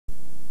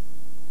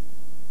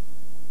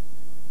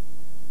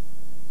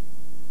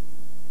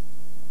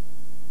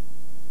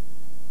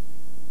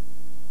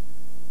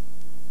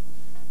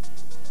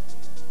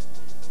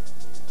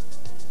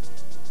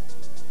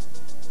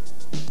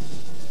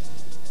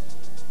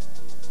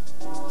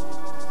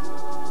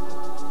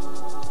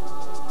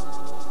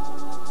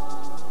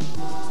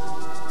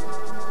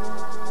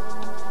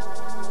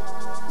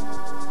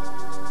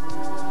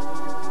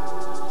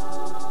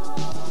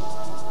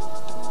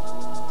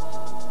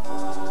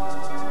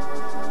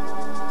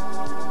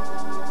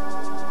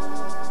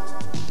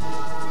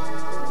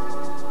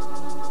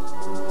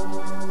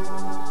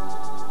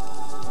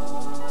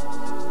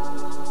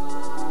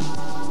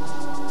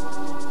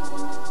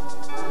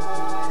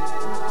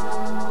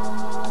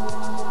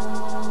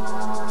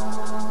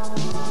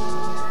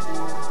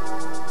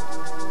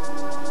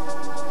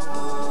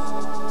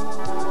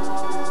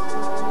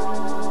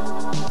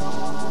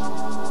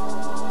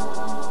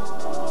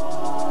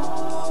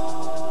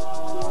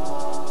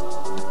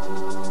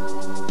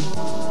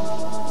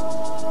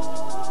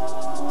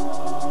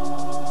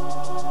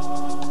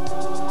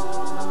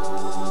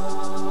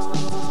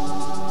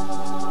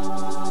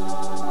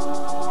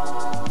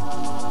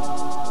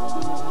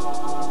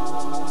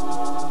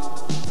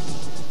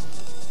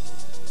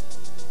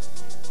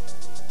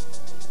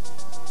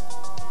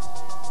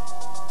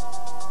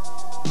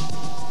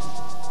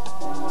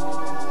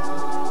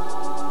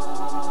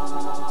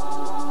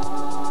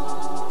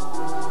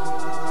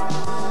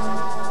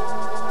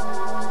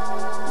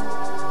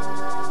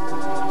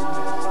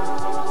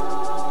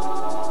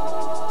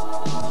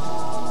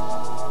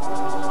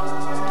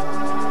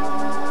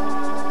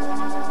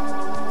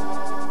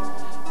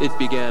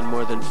began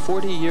more than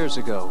 40 years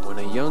ago when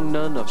a young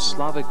nun of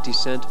Slavic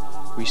descent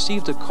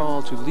received a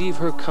call to leave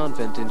her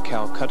convent in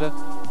Calcutta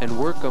and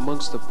work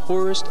amongst the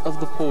poorest of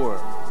the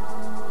poor.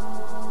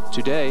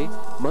 Today,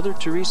 Mother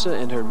Teresa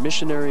and her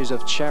missionaries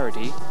of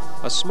charity,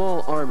 a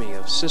small army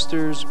of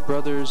sisters,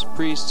 brothers,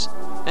 priests,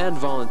 and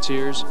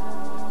volunteers,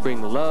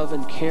 bring love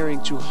and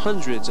caring to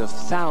hundreds of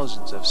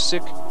thousands of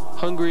sick,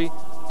 hungry,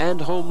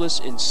 and homeless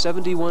in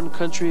 71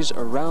 countries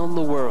around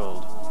the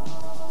world.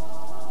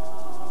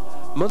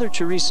 Mother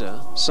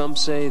Teresa, some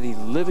say the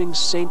living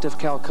saint of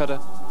Calcutta,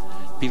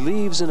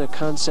 believes in a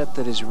concept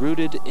that is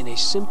rooted in a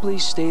simply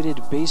stated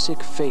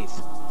basic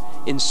faith.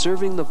 In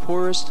serving the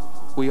poorest,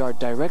 we are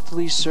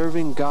directly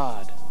serving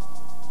God.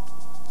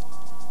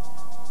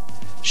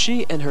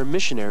 She and her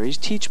missionaries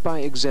teach by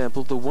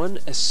example the one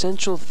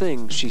essential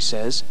thing, she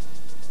says,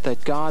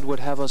 that God would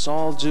have us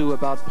all do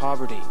about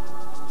poverty: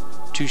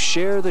 to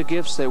share the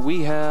gifts that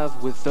we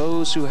have with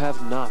those who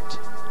have not.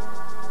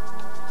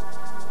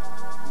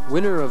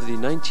 Winner of the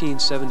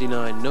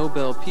 1979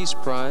 Nobel Peace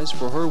Prize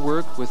for her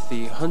work with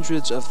the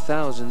hundreds of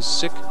thousands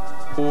sick,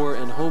 poor,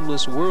 and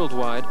homeless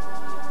worldwide,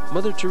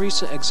 Mother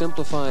Teresa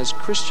exemplifies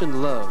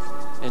Christian love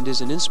and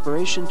is an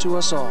inspiration to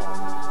us all.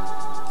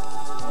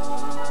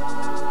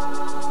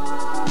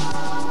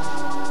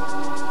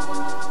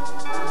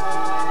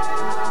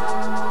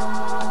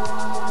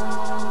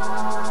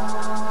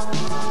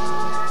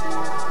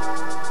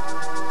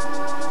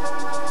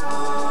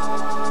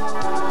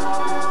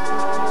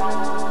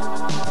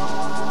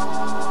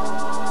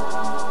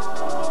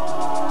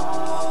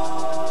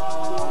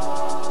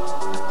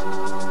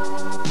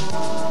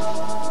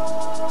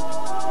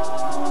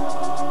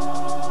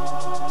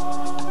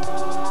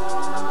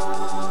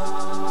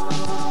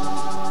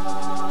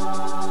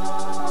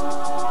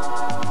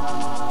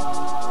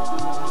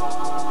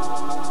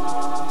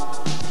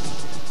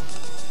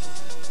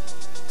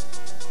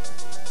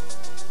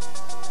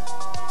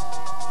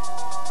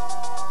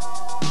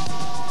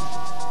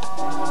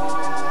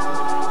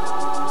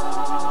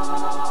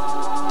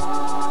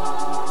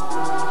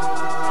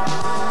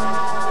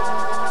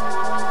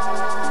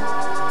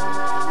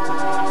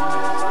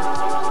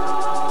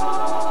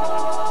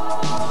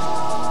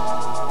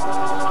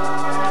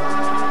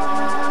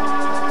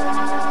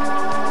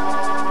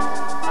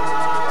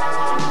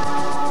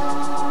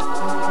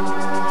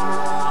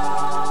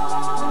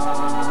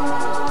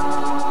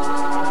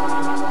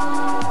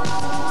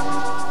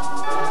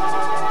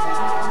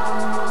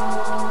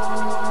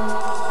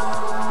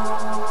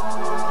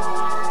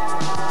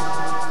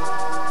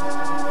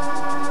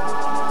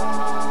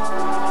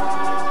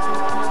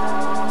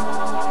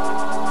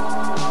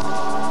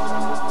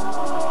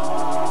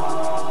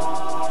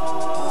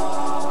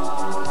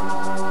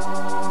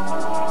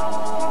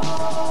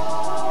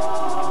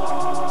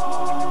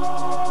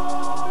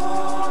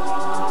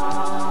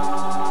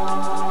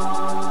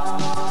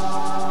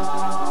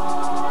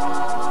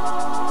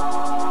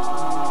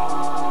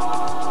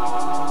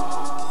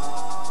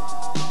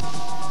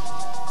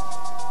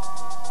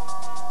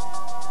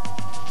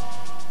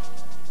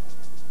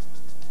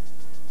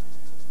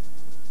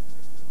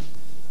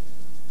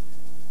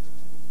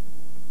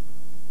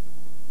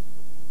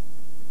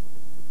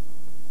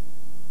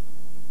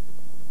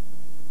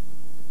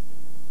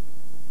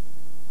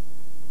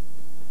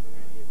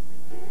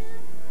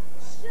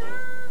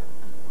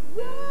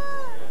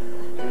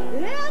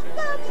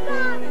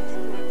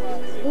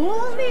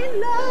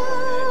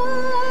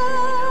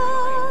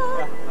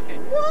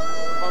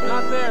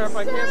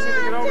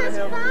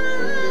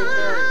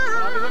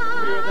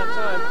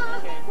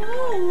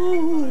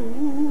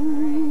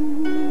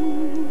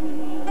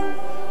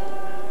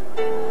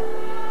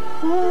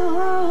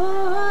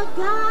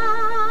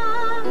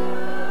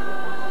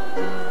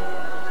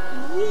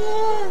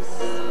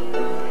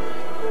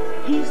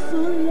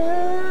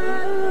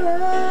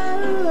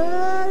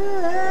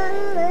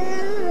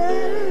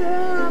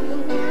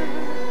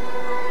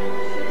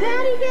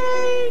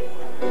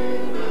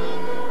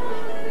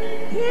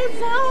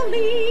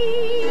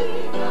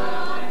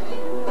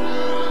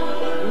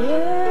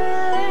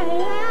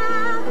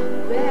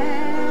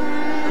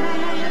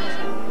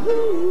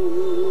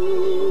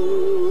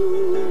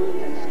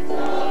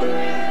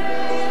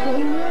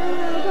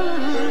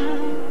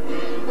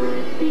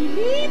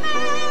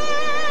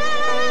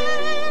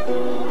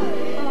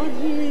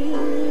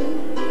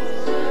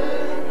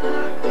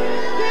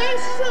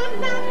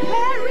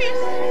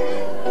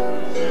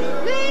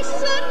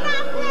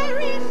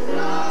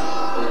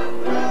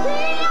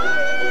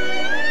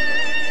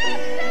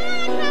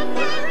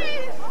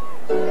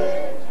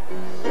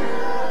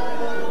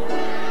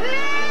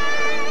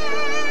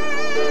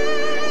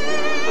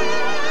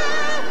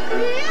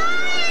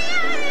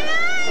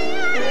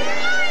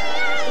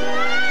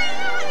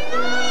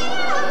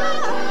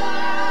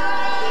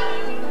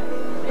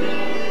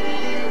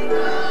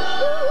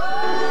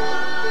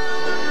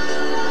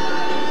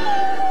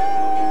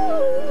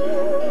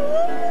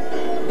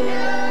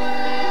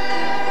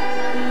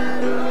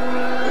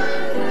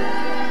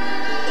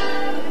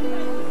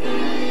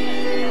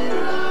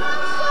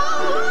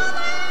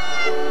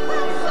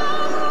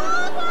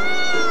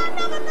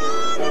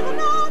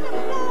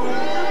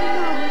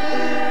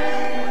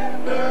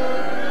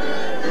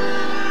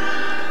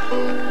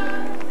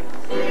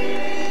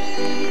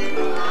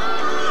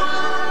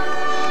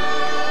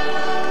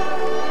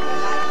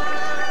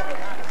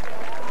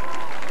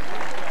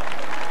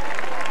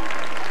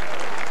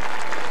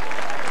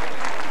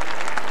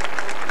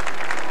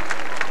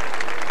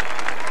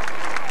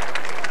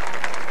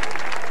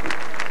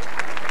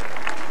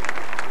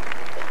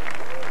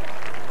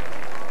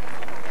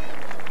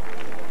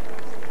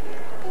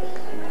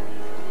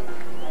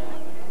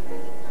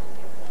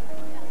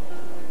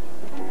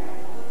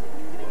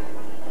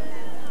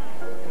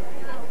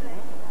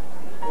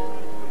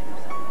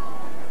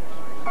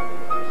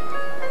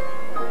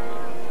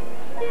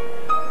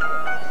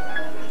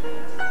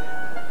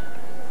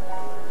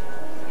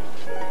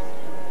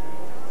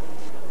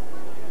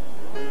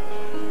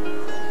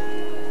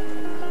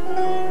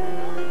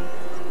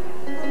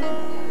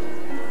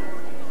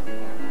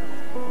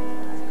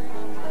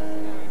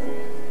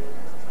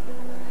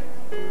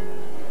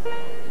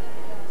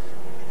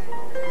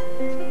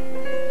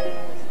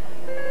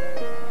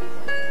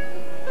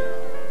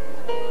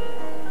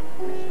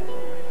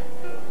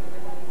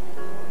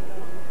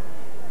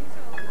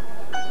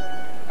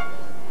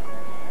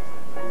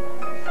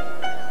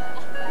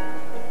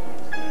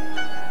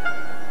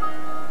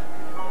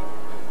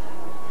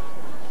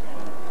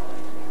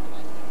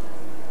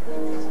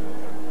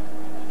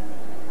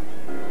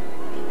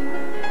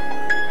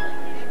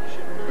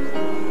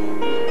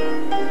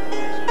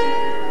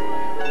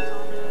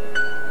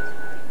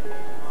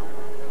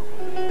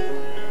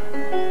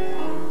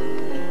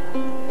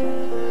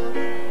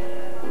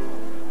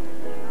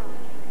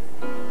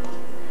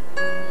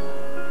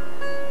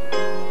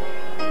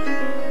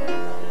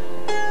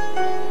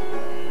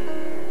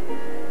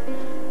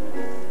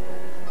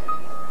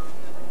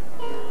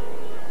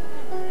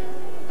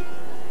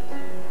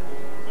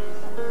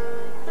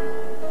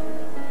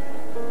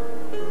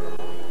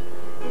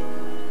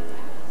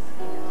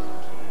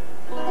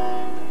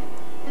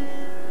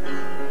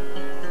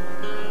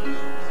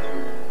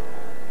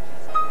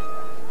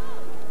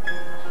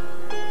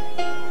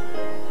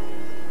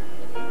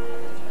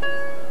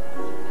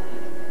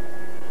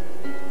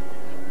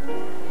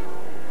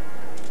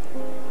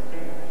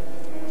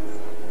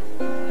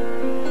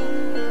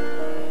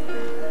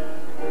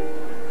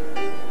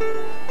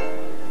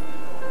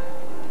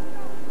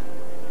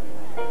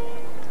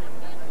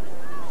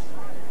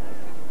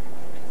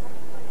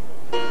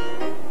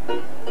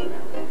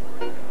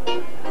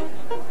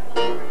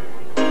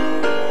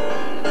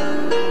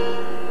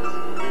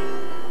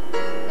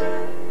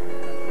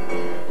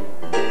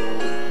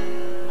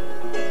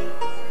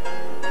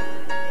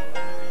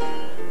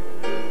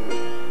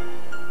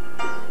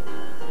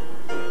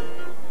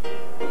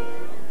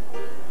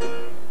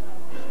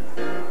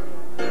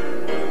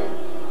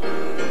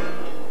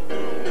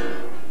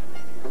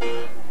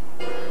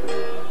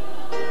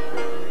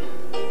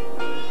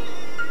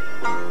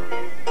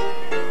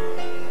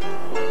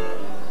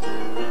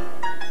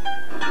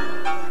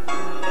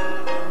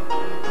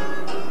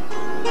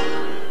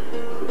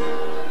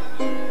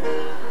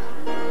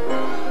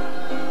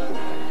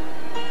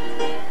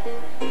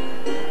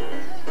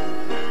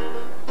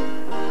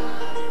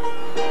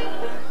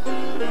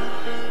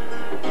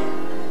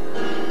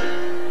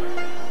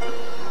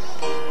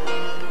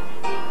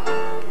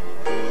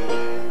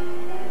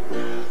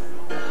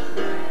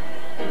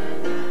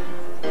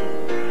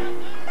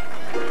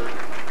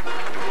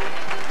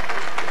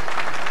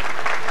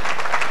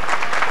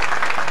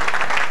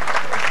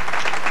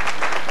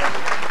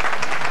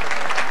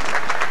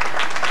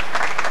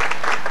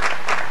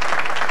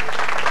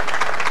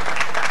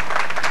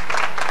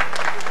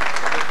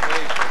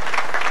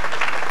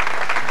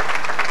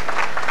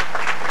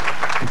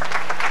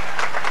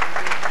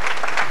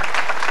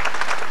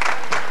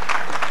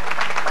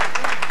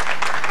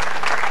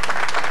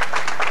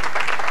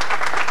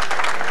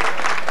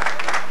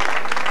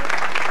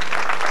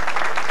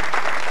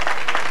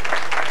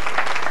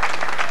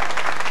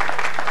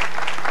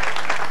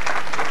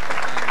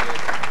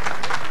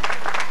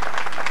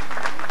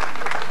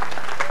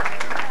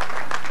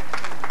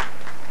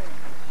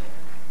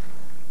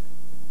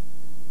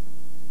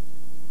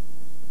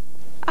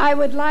 I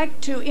would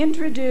like to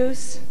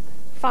introduce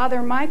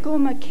Father Michael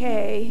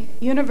McKay,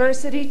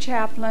 University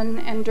Chaplain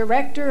and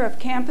Director of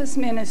Campus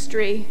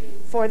Ministry,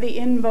 for the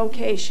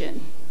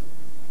invocation.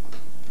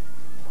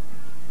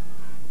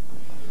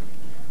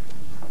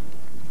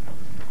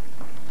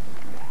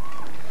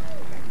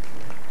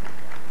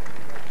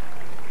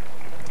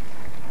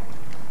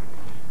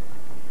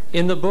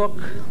 In the book,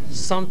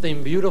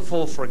 Something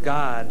Beautiful for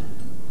God,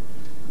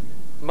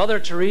 Mother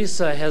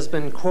Teresa has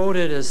been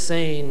quoted as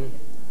saying,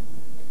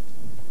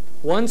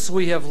 "Once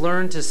we have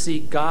learned to see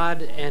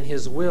God and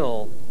His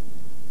will,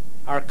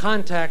 our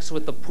contacts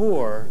with the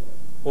poor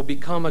will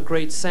become a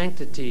great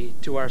sanctity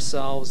to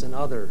ourselves and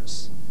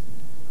others.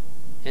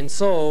 And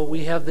so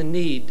we have the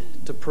need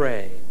to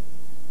pray."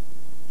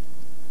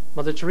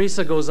 Mother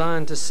Teresa goes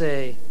on to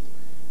say,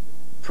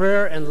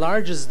 "Prayer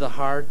enlarges the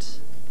heart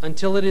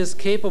until it is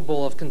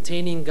capable of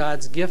containing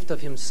God's gift of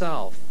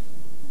Himself.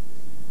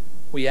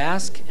 We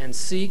ask and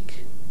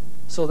seek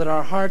so that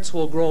our hearts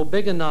will grow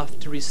big enough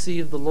to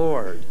receive the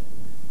Lord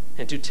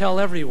and to tell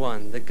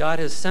everyone that God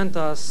has sent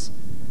us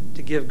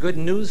to give good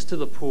news to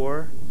the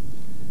poor,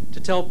 to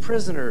tell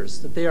prisoners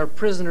that they are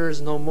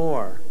prisoners no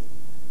more,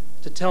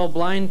 to tell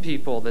blind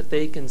people that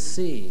they can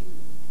see,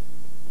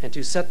 and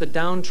to set the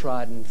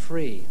downtrodden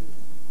free,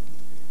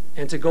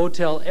 and to go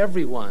tell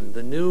everyone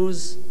the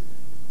news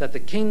that the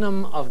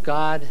kingdom of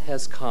God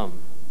has come."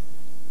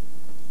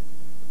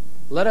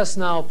 Let us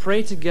now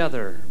pray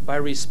together by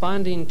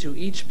responding to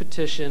each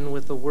petition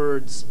with the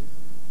words,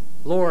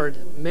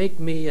 "Lord, make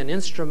me an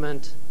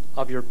instrument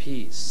of your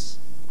peace."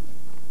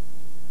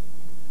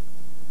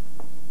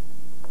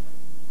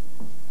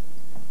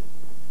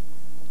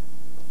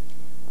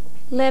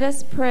 Let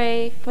us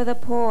pray for the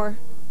poor,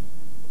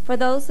 for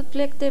those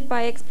afflicted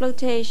by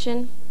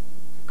exploitation,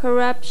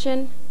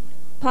 corruption,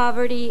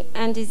 poverty,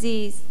 and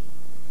disease,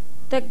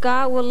 that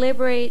God will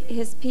liberate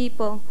His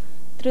people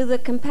through the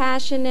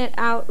compassionate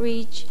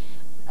outreach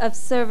of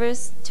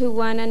service to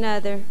one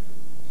another.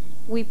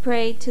 We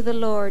pray to the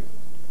Lord,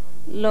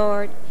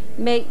 "Lord,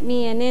 make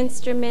me an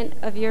instrument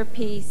of your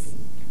peace."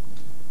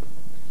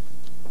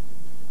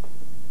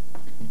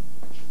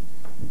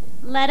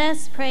 Let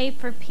us pray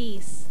for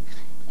peace,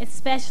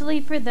 especially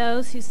for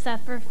those who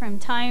suffer from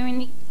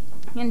tyranny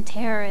and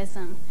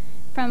terrorism,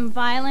 from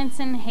violence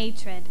and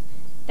hatred,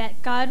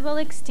 that God will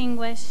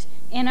extinguish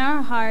in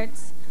our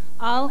hearts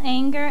all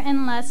anger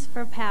and lust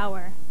for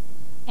power,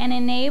 and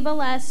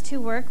enable us to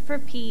work for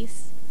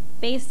peace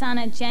based on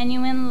a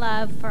genuine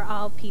love for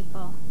all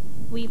people.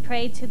 We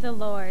pray to the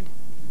Lord,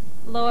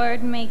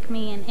 "Lord, make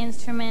me an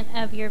instrument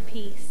of your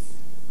peace."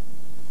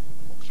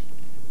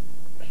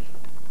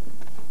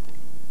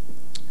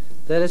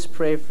 Let us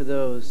pray for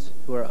those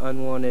who are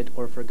unwanted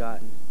or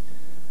forgotten,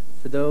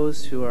 for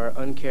those who are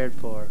uncared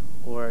for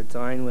or are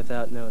dying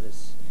without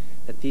notice,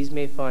 that these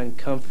may find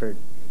comfort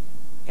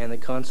and the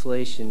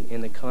consolation in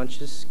the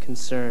conscious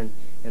concern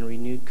and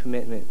renewed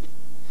commitment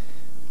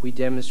we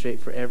demonstrate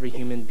for every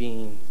human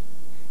being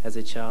as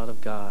a child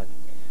of God.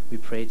 We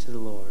pray to the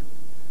Lord,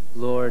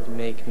 "Lord,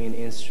 make me an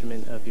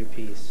instrument of your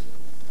peace."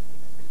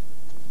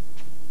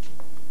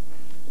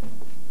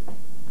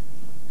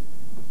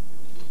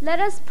 Let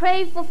us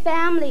pray for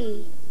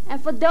family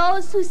and for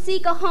those who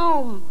seek a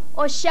home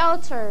or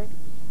shelter,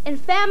 in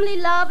family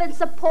love and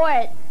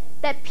support,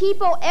 that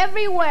people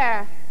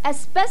everywhere,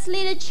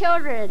 especially the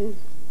children,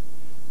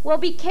 will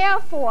be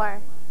cared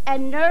for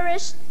and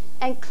nourished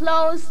and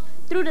clothed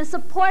through the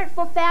support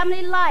for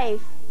family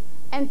life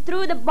and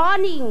through the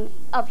bonding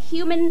of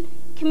human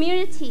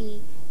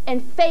community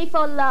and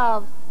faithful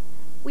love.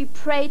 We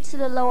pray to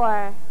the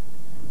Lord,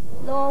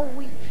 "Lord,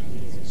 we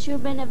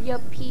children of your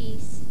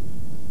peace."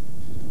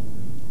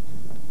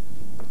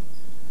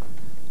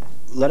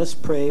 Let us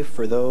pray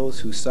for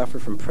those who suffer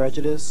from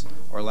prejudice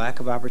or lack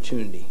of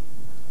opportunity,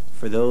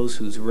 for those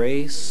whose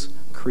race,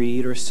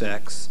 creed, or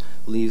sex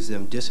leaves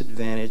them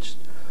disadvantaged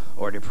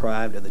or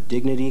deprived of the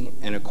dignity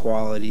and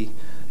equality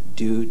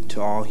due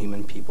to all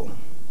human people.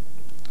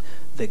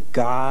 That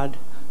God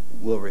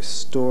will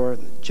restore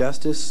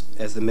justice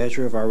as the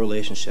measure of our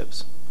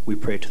relationships. We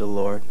pray to the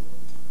Lord,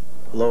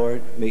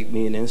 "Lord, make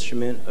me an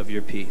instrument of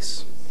your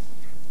peace."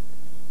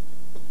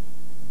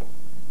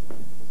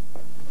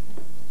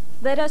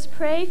 Let us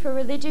pray for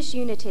religious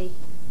unity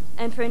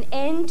and for an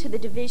end to the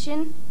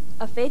division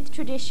of faith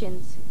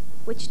traditions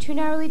which too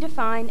narrowly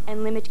define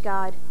and limit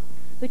God,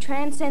 who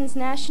transcends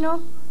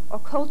national or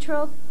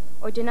cultural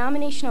or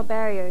denominational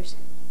barriers,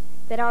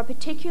 that our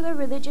particular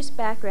religious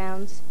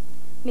backgrounds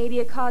may be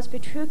a cause for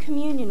true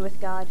communion with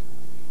God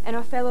and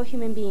our fellow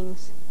human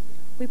beings.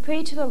 We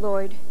pray to the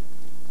Lord,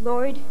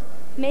 "Lord,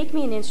 make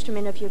me an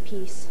instrument of your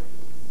peace."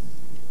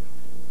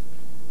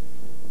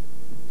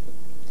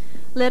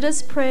 Let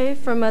us pray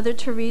for Mother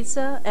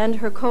Teresa and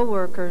her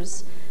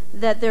co-workers,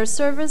 that their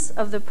service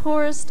of the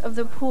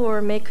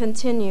poor may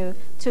continue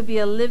to be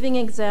a living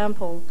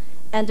example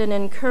and an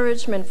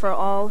encouragement for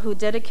all who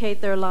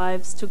dedicate their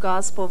lives to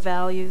gospel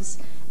values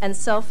and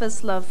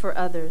selfless love for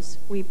others.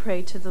 We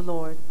pray to the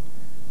Lord,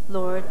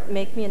 "Lord,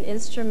 make me an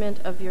instrument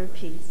of your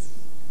peace."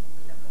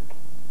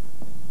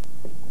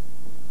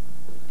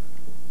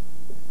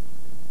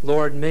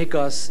 Lord, make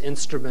us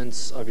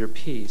instruments of your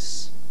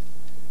peace.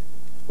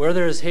 Where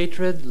there is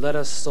hatred, let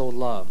us sow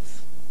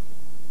love.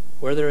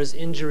 Where there is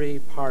injury,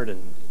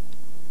 pardon.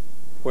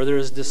 Where there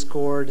is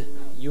discord,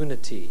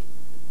 unity.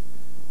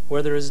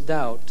 Where there is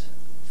doubt,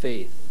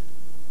 faith.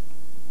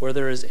 Where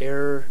there is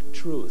error,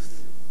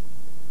 truth.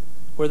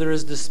 Where there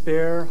is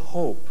despair,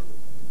 hope.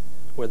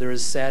 Where there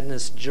is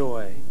sadness,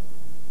 joy.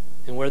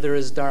 And where there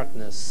is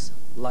darkness,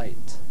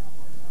 light.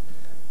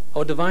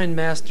 O divine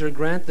Master,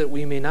 grant that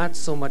we may not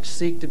so much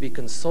seek to be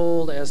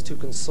consoled as to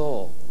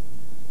console,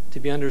 to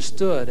be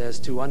understood as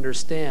to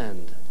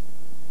understand,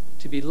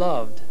 to be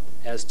loved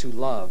as to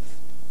love.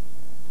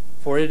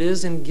 For it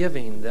is in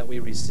giving that we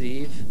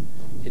receive,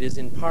 it is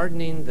in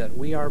pardoning that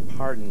we are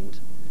pardoned,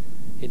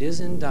 it is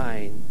in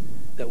dying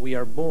that we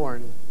are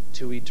born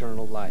to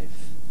eternal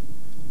life.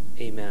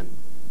 Amen.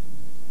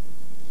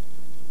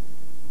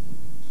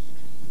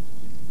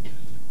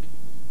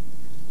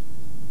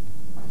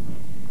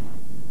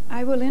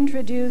 I will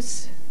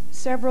introduce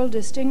several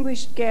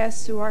distinguished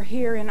guests who are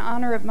here in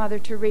honor of Mother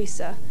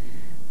Teresa.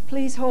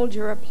 Please hold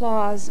your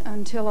applause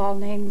until all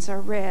names are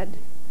read.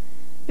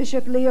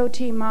 Bishop Leo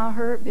T.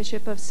 Maher,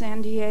 Bishop of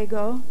San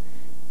Diego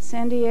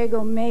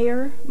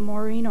Mayor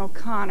Maureen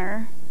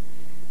O'Connor,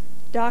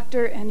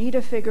 Dr.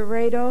 Anita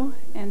Figueredo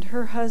and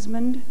her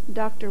husband,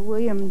 Dr.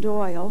 William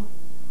Doyle.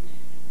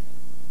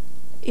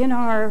 In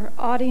our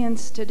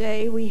audience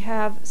today, we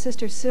have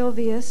Sister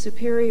Sylvia,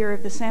 Superior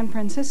of the San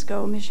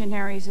Francisco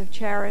Missionaries of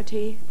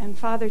Charity, and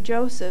Father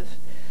Joseph,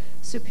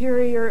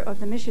 Superior of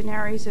the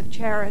Missionaries of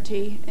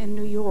Charity in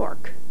New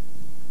York.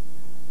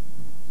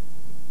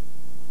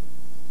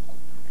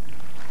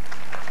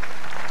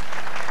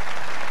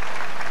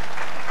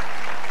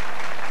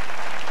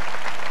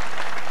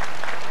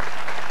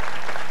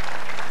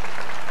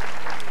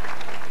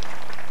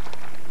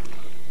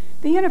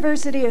 The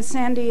University of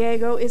San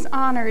Diego is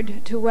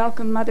honored to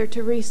welcome Mother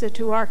Teresa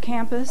to our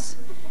campus.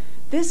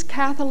 This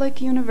Catholic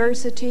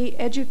university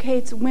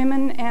educates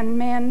women and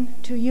men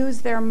to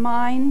use their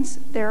minds,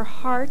 their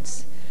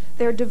hearts,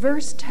 their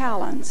diverse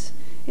talents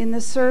in the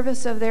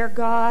service of their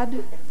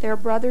God, their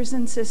brothers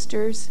and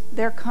sisters,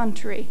 their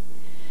country.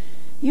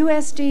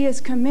 USD is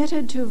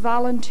committed to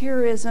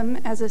volunteerism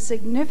as a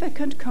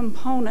significant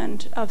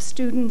component of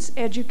students'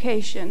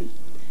 education.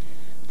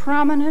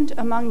 Prominent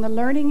among the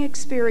learning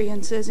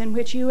experiences in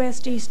which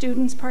USD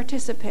students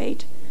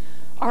participate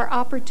are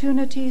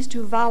opportunities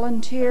to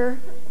volunteer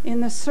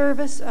in the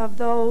service of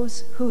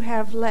those who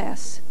have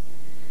less.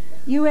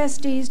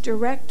 USD's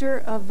Director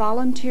of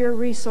Volunteer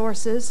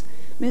Resources,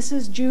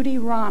 Mrs. Judy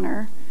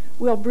Ronner,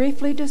 will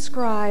briefly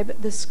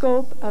describe the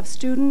scope of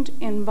student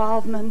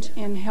involvement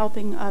in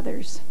helping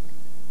others.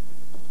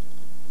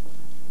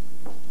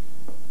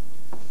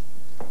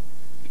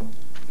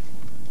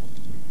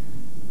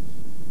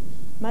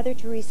 Mother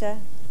Teresa,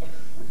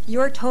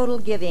 your total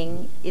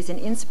giving is an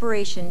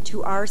inspiration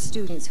to our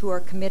students who are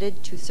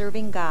committed to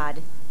serving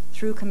God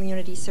through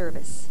community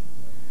service.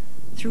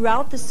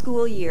 Throughout the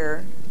school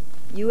year,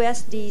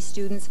 USD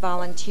students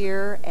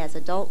volunteer as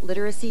adult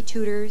literacy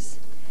tutors,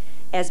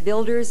 as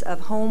builders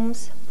of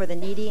homes for the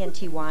needy in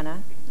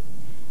Tijuana,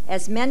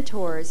 as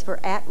mentors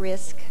for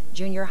at-risk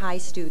junior high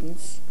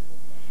students,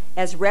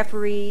 as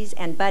referees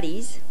and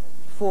buddies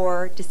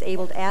for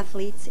disabled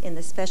athletes in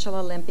the Special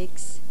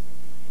Olympics,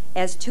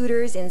 as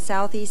tutors in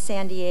Southeast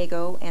San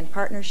Diego and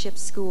partnership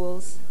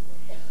schools,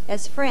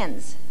 as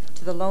friends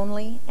to the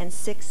lonely and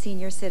sick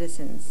senior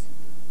citizens,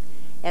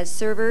 as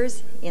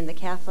servers in the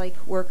Catholic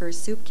Workers'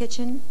 Soup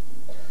Kitchen,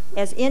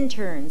 as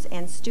interns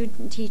and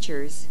student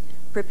teachers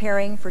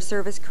preparing for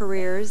service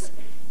careers,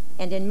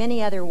 and in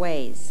many other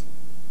ways.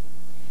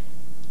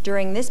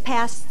 During this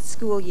past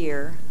school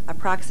year,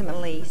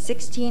 approximately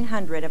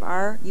 1,600 of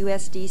our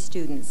USD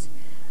students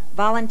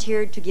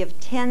volunteered to give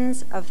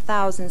tens of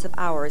thousands of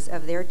hours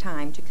of their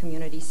time to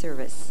community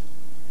service.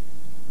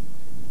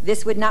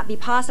 This would not be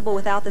possible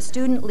without the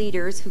student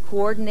leaders who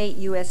coordinate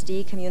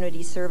USD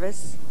community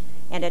service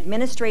and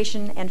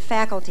administration and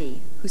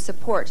faculty who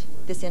support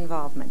this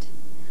involvement.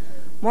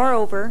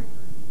 Moreover,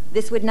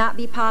 this would not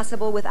be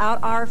possible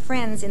without our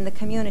friends in the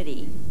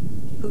community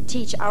who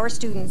teach our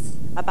students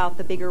about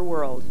the bigger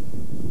world.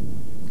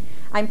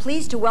 I'm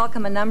pleased to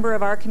welcome a number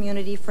of our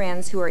community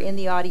friends who are in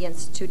the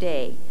audience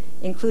today,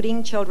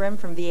 including children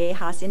from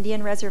Viejas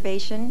Indian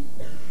Reservation,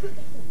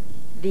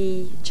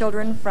 the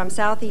children from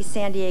Southeast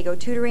San Diego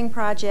Tutoring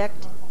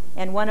Project,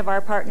 and one of our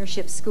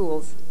partnership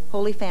schools,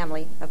 Holy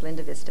Family of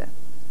Linda Vista.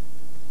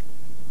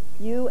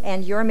 You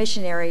and your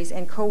missionaries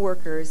and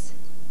co-workers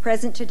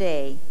present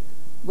today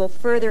will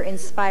further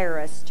inspire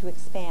us to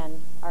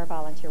expand our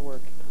volunteer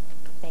work.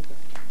 Thank you.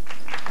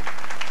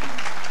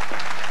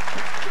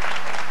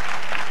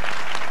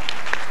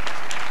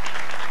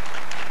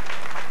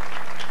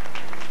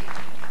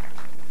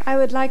 I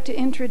would like to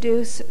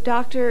introduce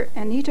Dr.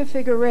 Anita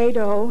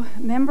Figueredo,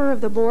 member of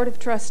the Board of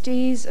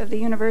Trustees of the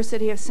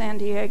University of San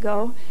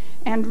Diego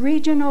and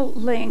regional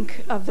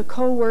link of the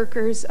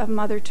co-workers of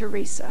Mother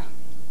Teresa.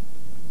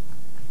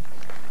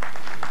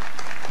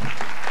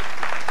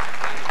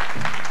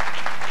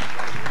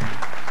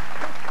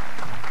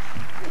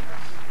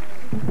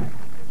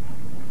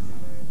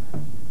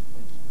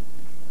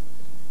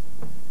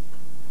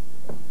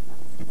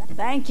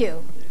 Thank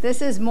you.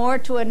 This is more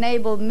to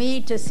enable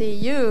me to see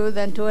you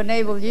than to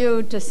enable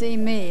you to see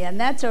me. And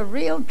that's a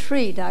real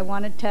treat, I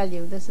want to tell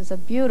you. This is a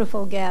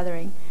beautiful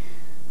gathering.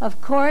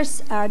 Of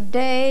course, our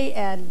day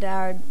and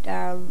our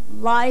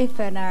life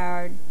and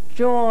our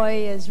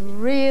joy is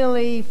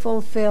really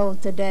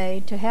fulfilled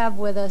today to have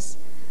with us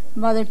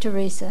Mother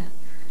Teresa,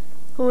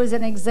 who is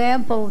an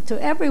example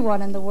to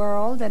everyone in the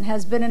world and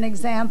has been an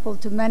example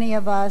to many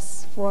of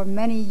us for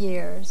many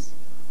years.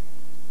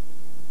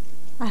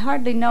 I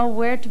hardly know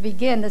where to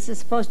begin. This is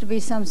supposed to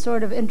be some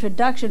sort of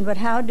introduction, but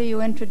how do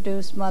you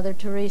introduce Mother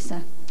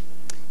Teresa?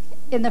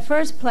 In the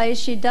first place,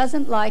 she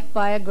doesn't like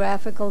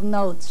biographical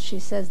notes. She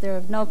says they're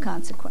of no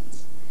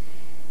consequence.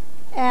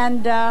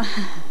 And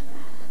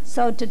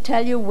so to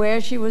tell you where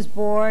she was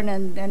born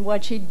and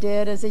what she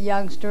did as a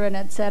youngster and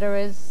etc.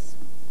 is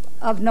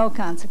of no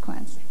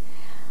consequence.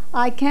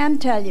 I can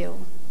tell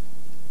you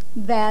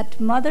that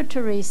Mother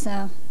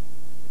Teresa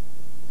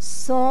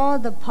saw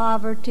the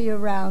poverty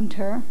around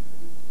her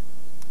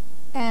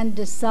and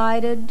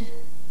decided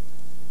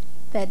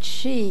that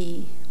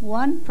she,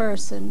 one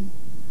person,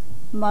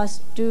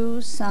 must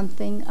do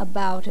something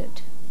about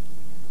it.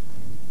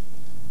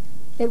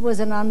 It was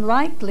an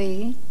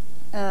unlikely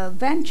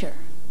venture.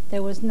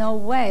 There was no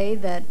way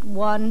that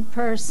one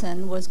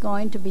person was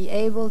going to be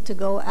able to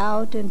go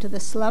out into the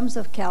slums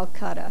of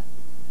Calcutta,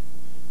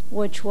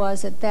 which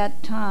was at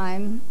that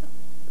time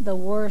the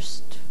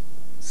worst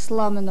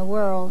slum in the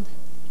world,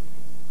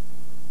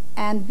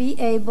 and be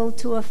able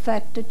to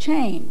effect a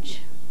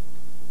change.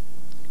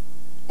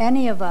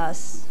 Any of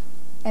us,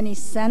 any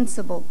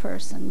sensible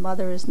person,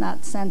 Mother is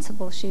not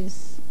sensible,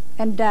 she's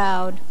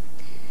endowed,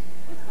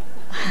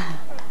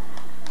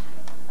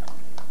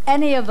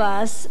 any of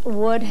us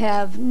would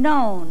have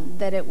known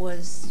that it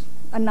was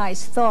a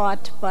nice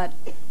thought, but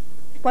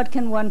what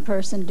can one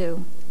person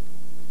do?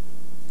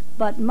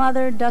 But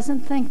Mother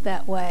doesn't think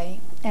that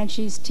way, and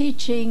she's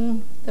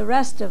teaching the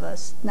rest of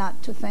us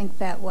not to think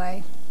that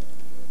way.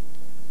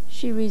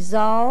 She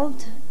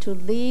resolved to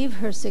leave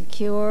her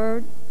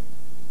secure,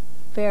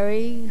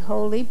 very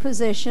holy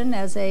position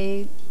as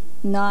a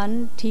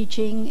nun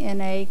teaching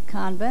in a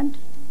convent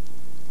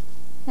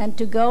and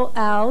to go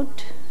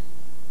out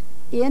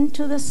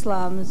into the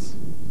slums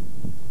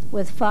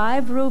with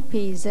 5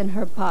 rupees in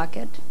her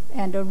pocket,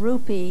 and a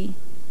rupee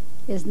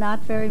is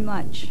not very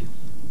much,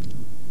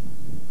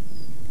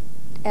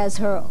 as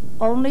her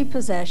only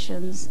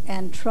possessions,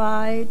 and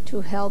try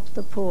to help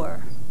the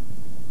poor.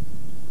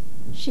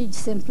 She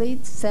simply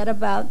set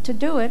about to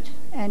do it,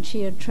 and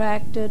she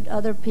attracted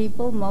other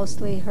people,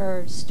 mostly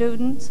her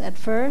students at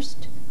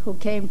first, who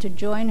came to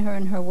join her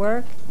in her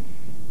work,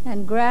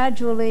 and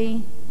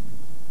gradually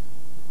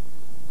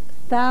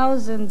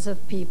thousands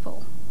of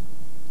people,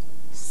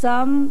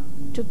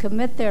 some to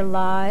commit their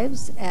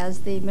lives, as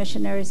the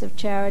missionaries of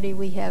charity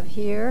we have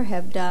here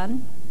have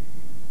done,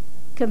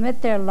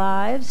 commit their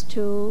lives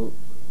to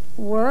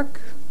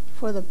work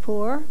for the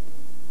poor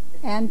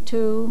and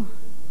to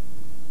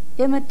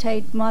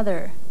imitate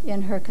Mother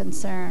in her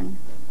concern.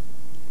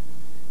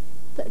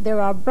 There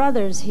are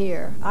brothers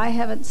here. I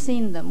haven't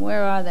seen them.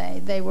 Where are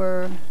they?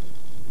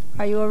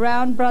 Are you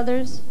around,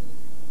 brothers?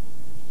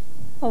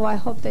 Oh, I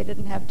hope they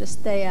didn't have to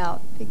stay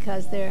out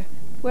because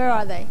where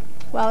are they?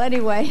 Well,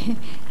 anyway,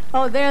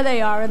 oh, there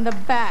they are in the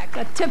back,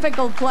 a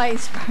typical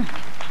place.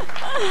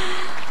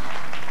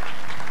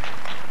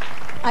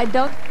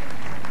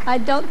 I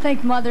don't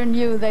think Mother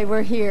knew they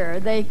were here.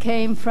 They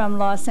came from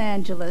Los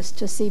Angeles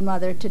to see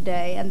Mother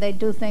today, and they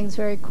do things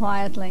very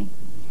quietly.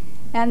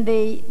 And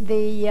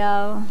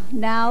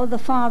now the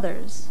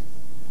fathers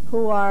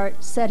who are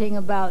setting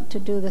about to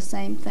do the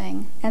same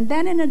thing. And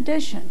then in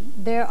addition,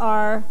 there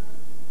are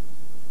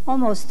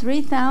almost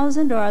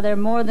 3,000, or are there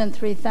more than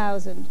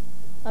 3,000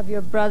 of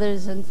your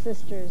brothers and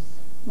sisters,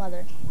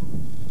 Mother?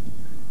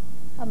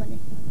 How many?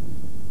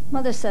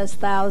 Mother says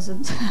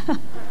thousands.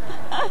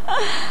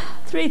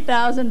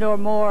 3,000 or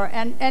more,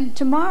 and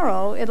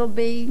tomorrow it'll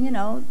be,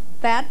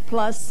 that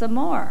plus some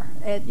more.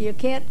 You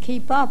can't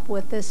keep up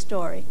with this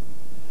story.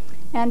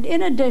 And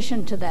in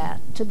addition to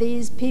that, to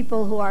these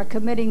people who are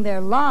committing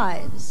their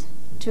lives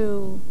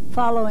to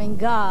following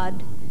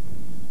God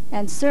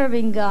and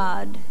serving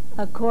God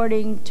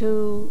according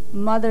to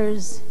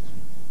Mother's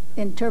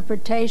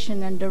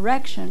interpretation and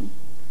direction,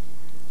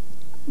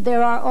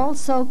 there are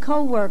also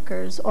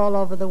co-workers all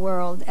over the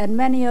world, and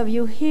many of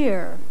you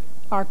here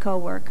are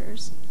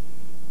co-workers.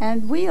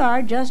 And we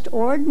are just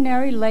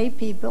ordinary lay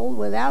people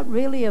without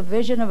really a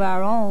vision of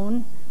our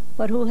own,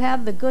 but who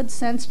have the good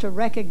sense to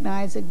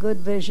recognize a good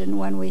vision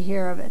when we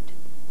hear of it,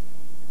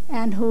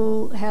 and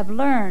who have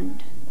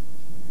learned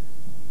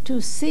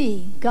to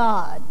see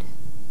God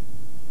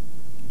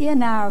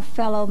in our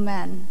fellow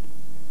men,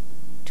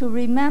 to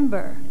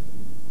remember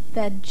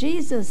that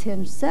Jesus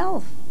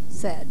himself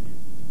said,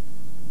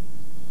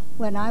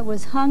 "When I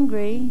was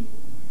hungry,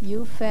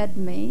 you fed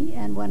me,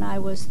 and when I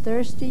was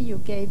thirsty, you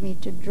gave me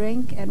to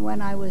drink, and when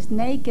I was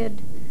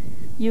naked,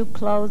 you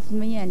clothed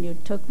me and you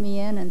took me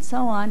in," and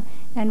so on.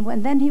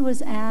 And then he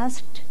was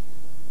asked,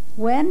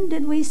 "When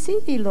did we see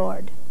thee,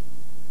 Lord?"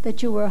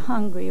 that you were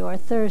hungry or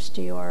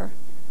thirsty or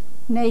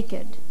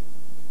naked,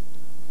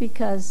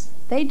 because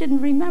they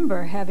didn't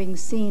remember having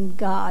seen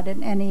God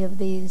in any of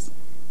these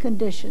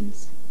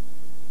conditions.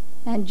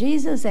 And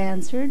Jesus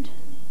answered,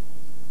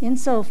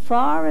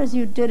 "Insofar as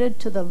you did it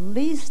to the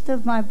least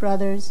of my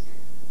brothers,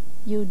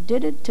 you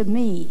did it to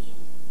me."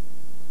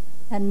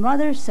 And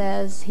Mother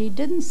says he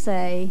didn't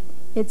say,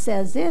 "It's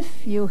as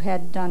if you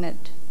had done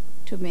it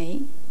to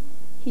me."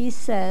 He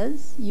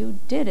says, "You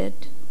did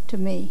it to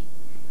me."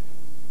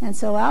 And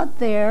so out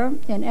there,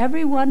 in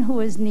everyone who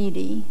is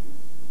needy,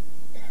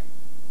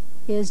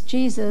 is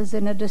Jesus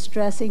in a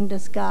distressing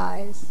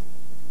disguise.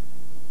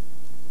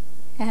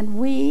 And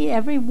we,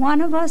 every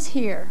one of us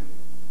here,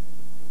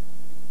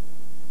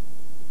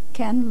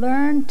 can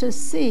learn to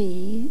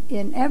see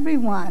in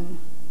everyone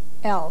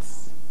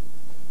else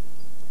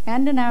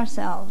and in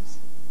ourselves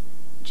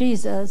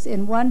Jesus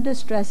in one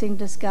distressing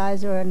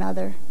disguise or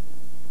another.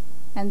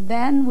 And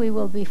then we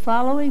will be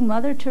following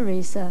Mother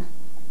Teresa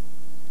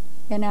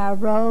in our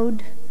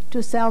road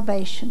to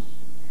salvation.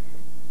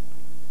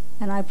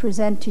 And I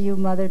present to you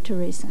Mother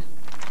Teresa.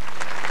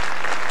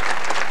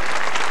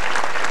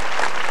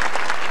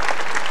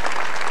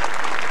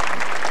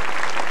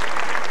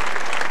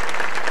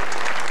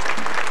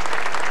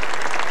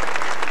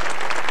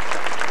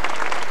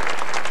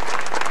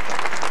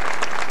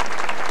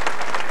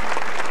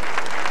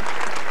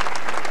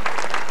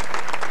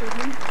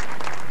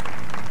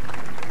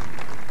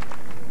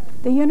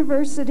 The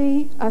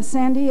University of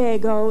San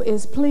Diego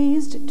is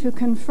pleased to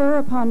confer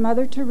upon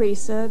Mother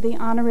Teresa the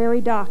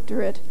honorary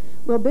doctorate.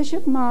 Will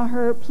Bishop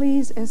Maher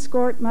please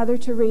escort Mother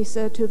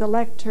Teresa to the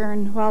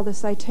lectern while the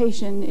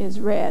citation is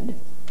read?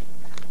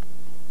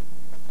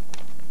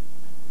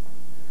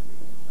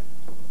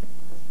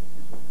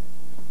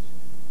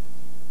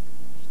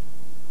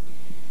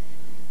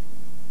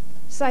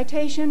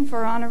 Citation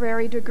for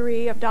honorary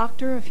degree of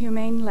Doctor of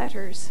Humane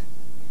Letters.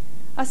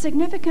 A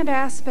significant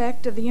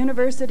aspect of the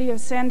University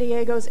of San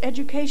Diego's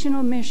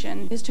educational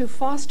mission is to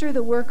foster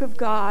the work of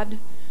God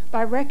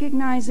by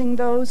recognizing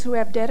those who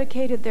have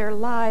dedicated their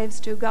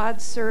lives to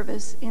God's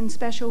service in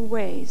special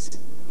ways.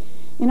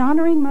 In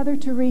honoring Mother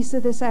Teresa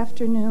this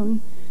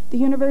afternoon, the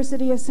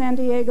University of San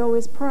Diego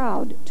is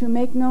proud to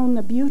make known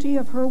the beauty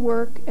of her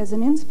work as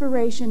an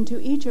inspiration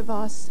to each of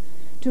us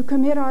to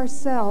commit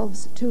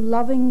ourselves to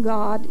loving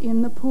God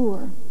in the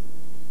poor.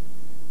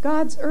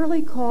 God's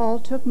early call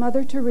took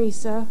Mother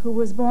Teresa, who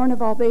was born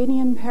of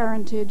Albanian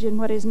parentage in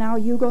what is now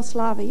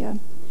Yugoslavia,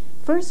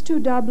 first to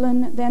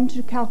Dublin, then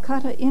to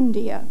Calcutta,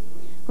 India,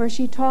 where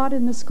she taught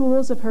in the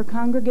schools of her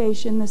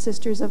congregation, the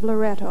Sisters of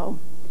Loreto.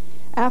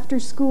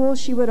 After school,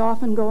 she would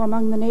often go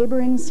among the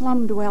neighboring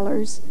slum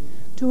dwellers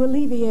to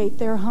alleviate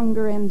their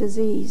hunger and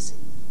disease.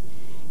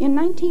 In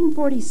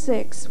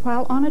 1946,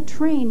 while on a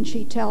train,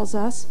 she tells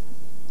us,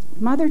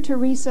 Mother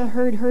Teresa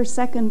heard her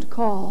second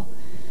call.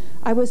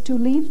 I was to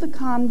leave the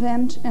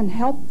convent and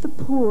help the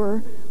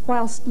poor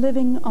whilst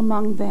living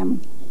among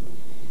them.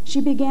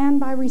 She began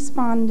by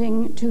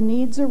responding to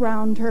needs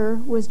around her,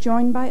 was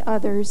joined by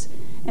others,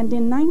 and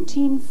in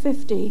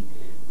 1950,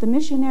 the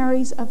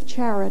Missionaries of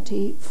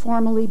Charity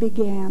formally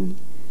began.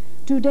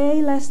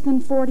 Today, less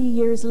than 40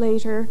 years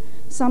later,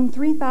 some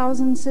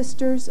 3,000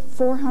 sisters,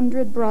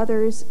 400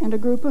 brothers, and a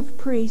group of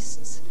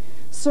priests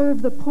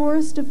serve the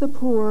poorest of the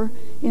poor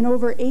in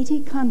over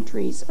 80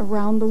 countries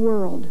around the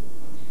world.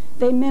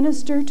 They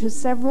minister to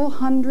several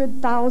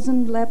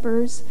 100,000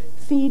 lepers,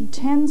 feed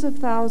tens of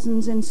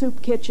thousands in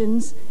soup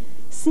kitchens,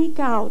 seek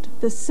out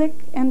the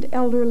sick and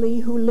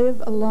elderly who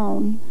live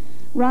alone,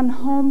 run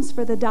homes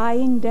for the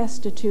dying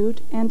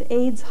destitute and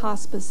AIDS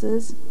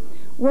hospices,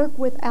 work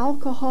with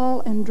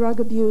alcohol and drug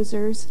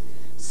abusers,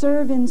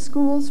 serve in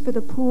schools for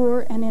the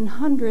poor and in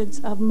hundreds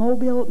of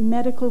mobile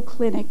medical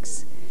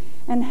clinics,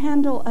 and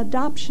handle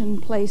adoption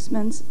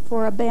placements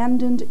for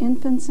abandoned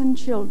infants and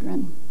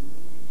children.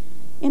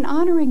 In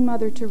honoring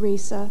Mother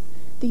Teresa,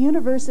 the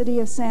University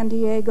of San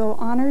Diego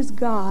honors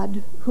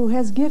God, who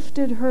has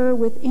gifted her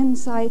with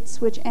insights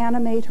which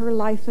animate her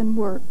life and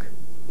work.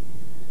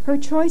 Her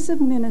choice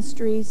of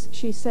ministries,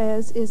 she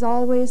says, is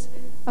always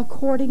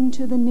according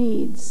to the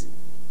needs.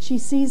 She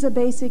sees a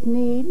basic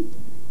need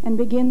and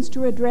begins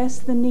to address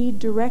the need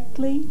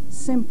directly,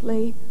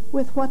 simply,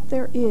 with what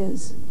there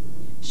is.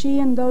 She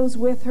and those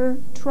with her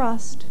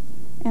trust,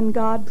 and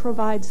God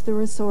provides the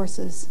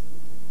resources.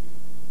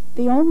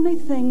 The only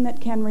thing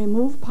that can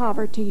remove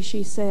poverty,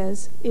 she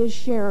says, is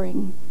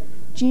sharing.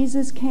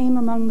 Jesus came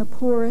among the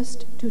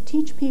poorest to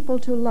teach people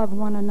to love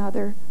one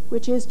another,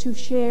 which is to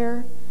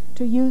share,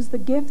 to use the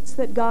gifts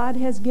that God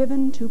has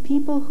given to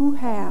people who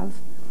have,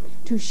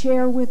 to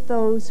share with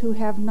those who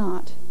have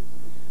not.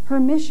 Her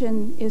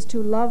mission is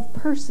to love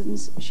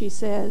persons, she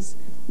says,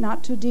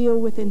 not to deal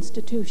with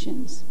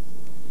institutions.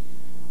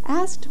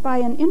 Asked by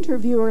an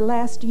interviewer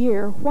last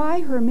year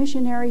why her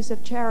missionaries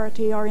of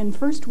charity are in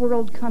first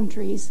world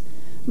countries,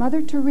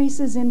 Mother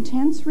Teresa's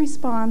intense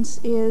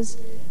response is,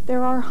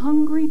 there are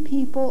hungry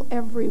people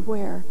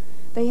everywhere.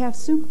 They have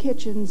soup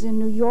kitchens in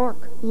New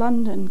York,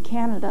 London,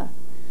 Canada.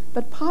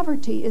 But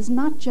poverty is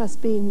not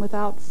just being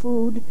without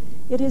food,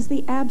 It is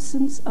the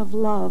absence of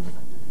love.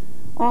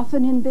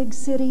 Often in big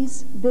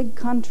cities, big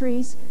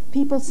countries,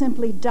 people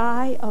simply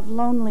die of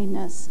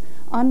loneliness,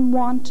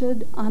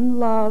 unwanted,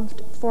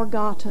 unloved,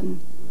 forgotten,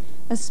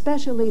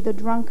 especially the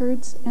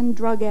drunkards and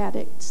drug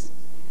addicts.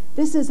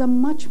 This is a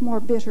much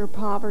more bitter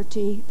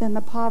poverty than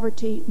the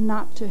poverty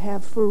not to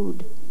have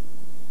food.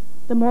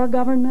 The more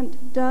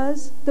government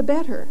does, the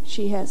better,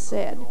 she has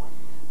said.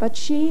 But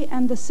she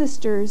and the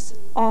sisters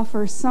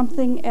offer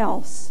something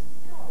else: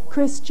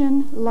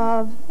 Christian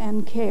love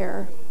and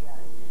care.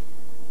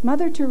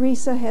 Mother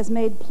Teresa has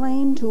made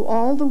plain to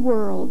all the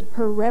world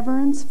her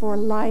reverence for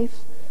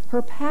life,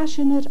 her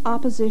passionate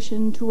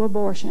opposition to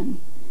abortion.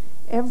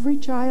 Every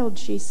child,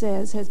 she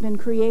says, has been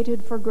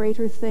created for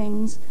greater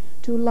things,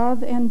 to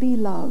love and be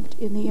loved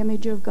in the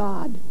image of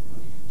God.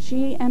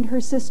 She and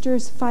her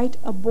sisters fight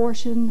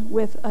abortion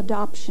with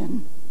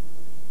adoption.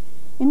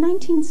 In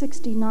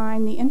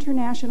 1969, the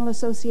International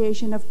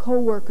Association of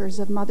Co-workers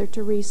of Mother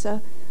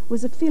Teresa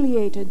was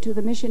affiliated to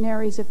the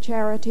Missionaries of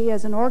Charity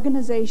as an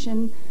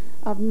organization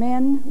of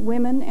men,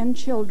 women, and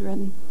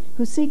children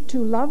who seek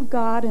to love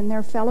God and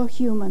their fellow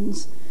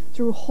humans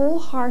through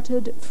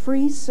wholehearted,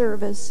 free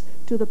service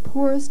to the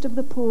poorest of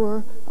the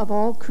poor of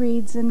all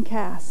creeds and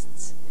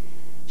castes.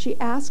 She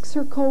asks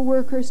her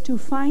co-workers to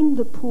find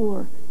the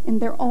poor in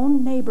their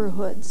own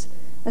neighborhoods,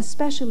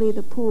 especially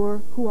the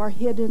poor who are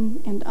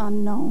hidden and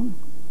unknown.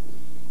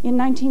 In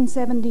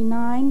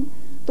 1979,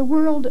 the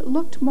world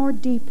looked more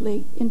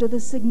deeply into the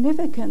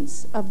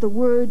significance of the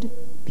word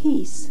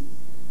peace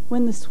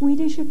when the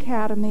Swedish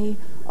Academy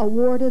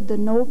awarded the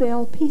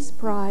Nobel Peace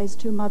Prize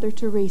to Mother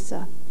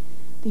Teresa.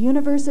 The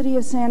University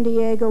of San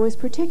Diego is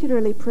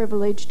particularly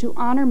privileged to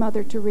honor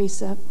Mother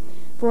Teresa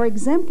for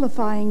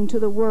exemplifying to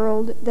the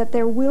world that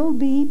there will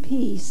be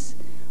peace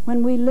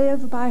when we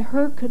live by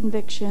her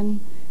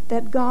conviction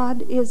that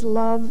God is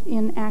love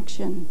in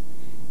action,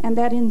 and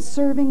that in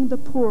serving the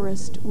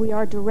poorest we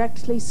are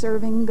directly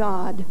serving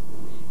God.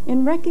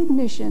 In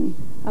recognition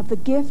of the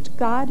gift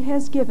God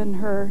has given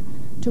her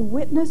to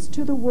witness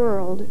to the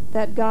world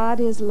that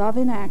God is love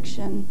in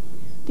action,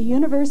 the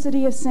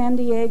University of San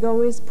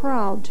Diego is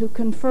proud to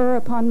confer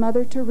upon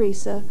Mother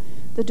Teresa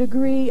the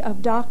degree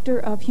of Doctor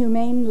of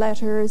Humane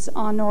Letters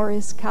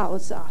honoris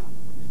causa.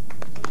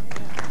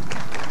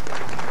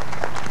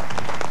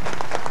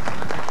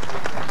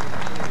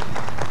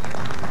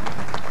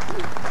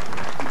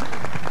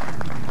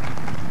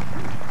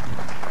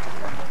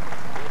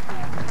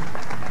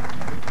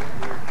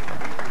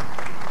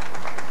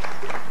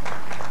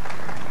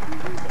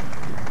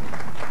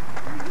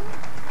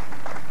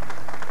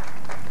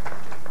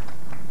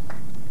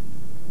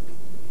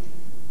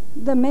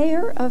 The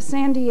mayor of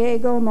San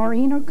Diego,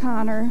 Maureen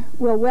O'Connor,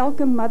 will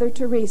welcome Mother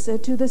Teresa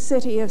to the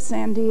city of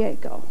San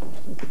Diego.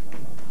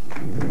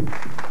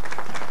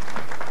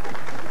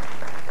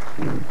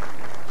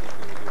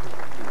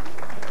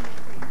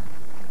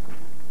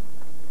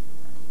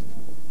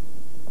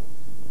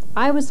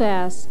 I was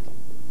asked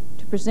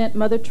to present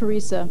Mother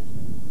Teresa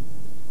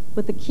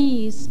with the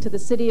keys to the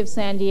city of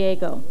San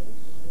Diego.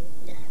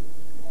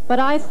 But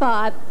I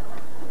thought,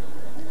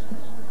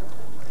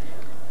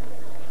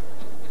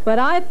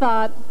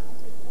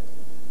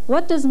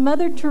 what does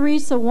Mother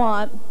Teresa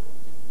want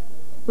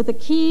with the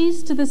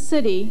keys to the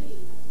city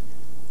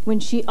when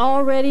she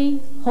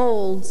already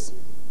holds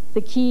the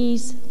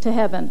keys to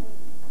heaven?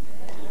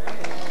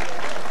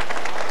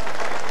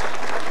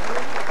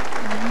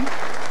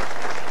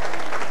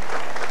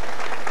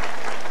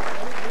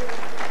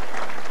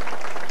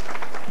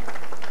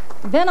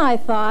 Then I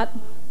thought,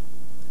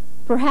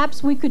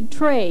 perhaps we could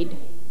trade.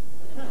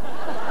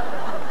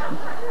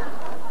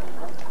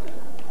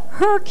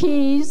 Her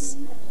keys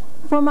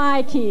for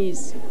my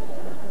keys.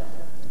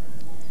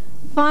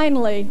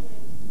 Finally,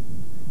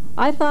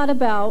 I thought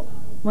about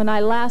when I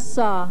last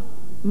saw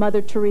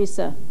Mother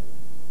Teresa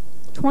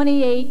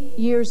 28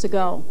 years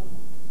ago.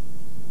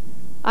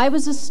 I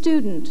was a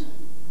student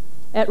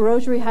at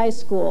Rosary High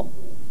School,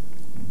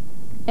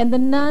 and the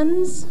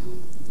nuns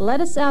let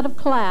us out of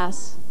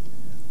class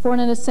for an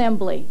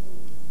assembly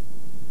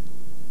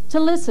to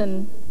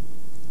listen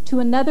to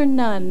another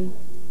nun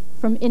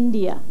from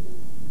India.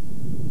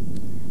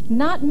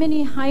 Not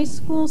many high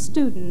school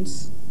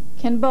students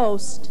can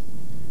boast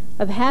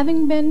of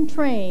having been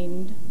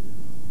trained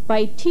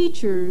by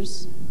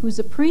teachers whose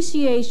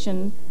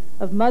appreciation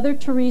of Mother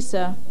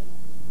Teresa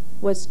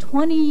was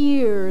 20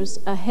 years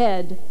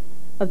ahead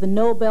of the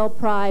Nobel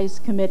Prize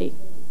Committee.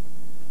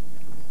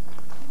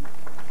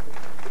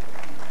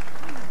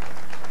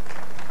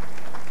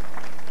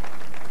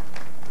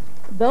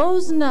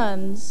 Those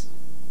nuns,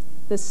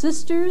 the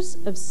Sisters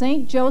of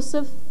St.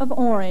 Joseph of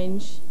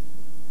Orange,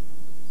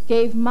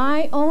 gave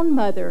my own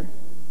mother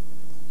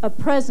a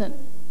present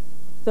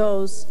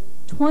those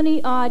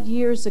 20-odd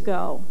years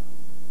ago,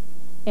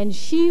 and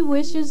she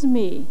wishes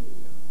me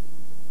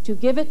to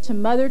give it to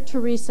Mother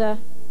Teresa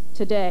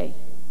today,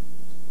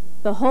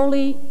 the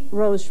Holy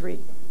Rosary,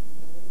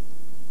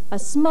 a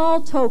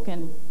small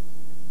token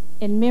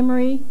in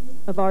memory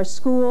of our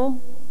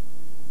school,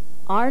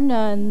 our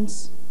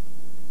nuns,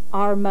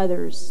 our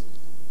mothers.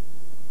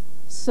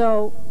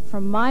 So,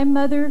 from my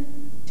mother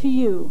to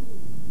you,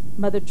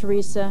 Mother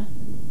Teresa,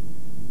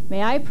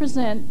 may I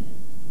present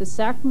the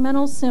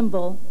sacramental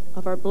symbol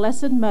of our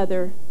Blessed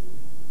Mother,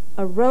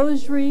 a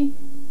rosary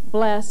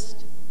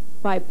blessed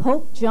by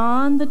Pope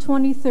John the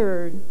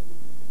 23rd,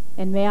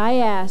 and may I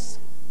ask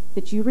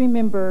that you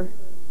remember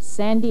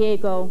San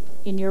Diego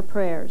in your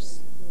prayers.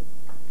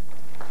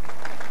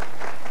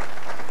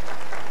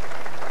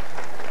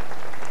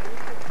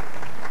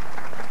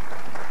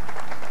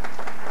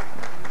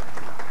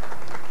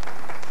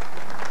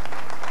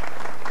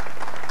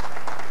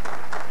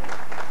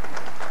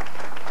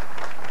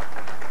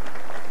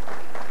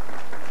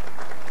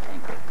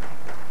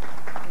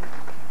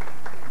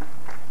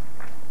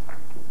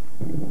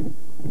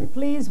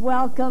 Please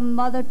welcome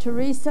Mother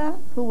Teresa,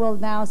 who will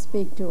now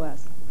speak to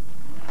us.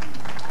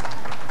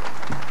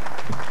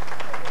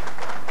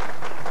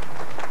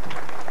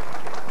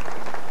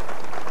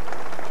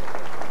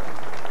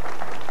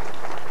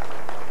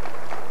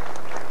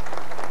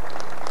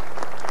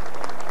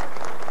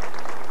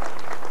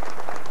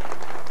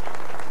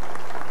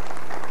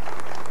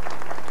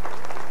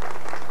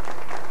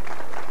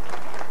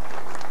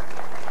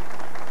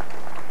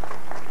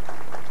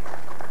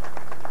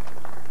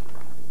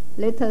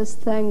 Let us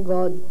thank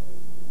God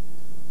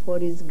for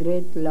His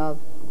great love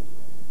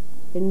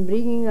in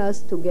bringing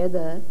us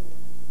together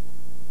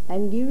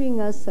and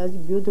giving us such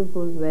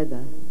beautiful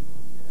weather.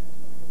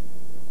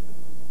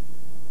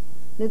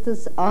 Let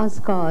us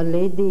ask Our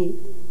Lady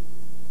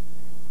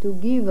to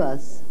give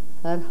us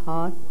her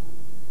heart,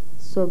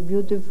 so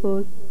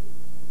beautiful,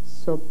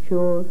 so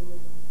pure,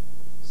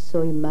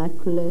 so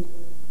immaculate,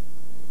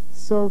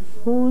 so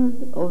full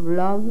of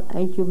love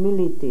and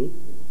humility,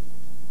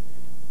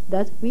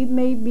 that we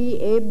may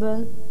be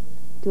able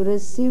to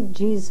receive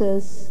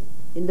Jesus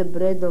in the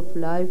bread of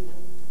life,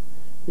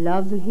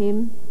 love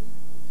Him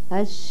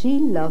as she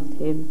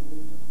loved Him,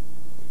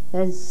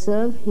 and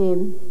serve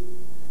Him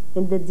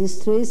in the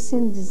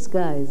distressing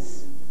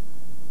disguise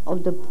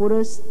of the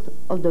poorest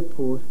of the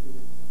poor.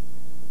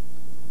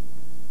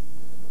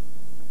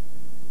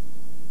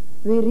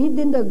 We read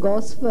in the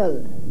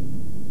Gospel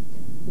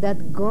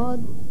that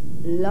God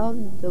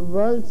loved the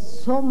world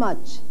so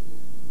much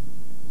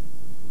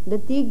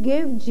that He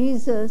gave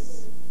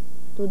Jesus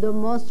to the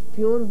most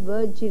pure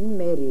Virgin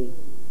Mary.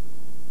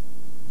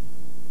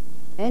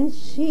 And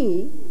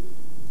she,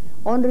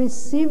 on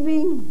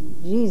receiving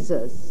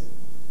Jesus,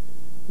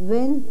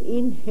 went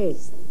in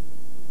haste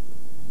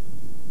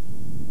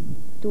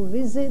to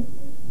visit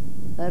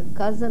her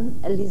cousin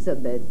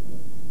Elizabeth,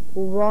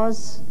 who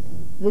was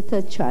with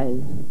a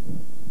child.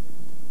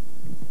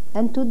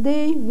 And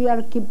today we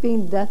are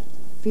keeping that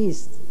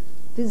feast,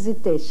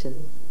 visitation.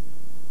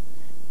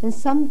 And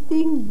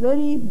something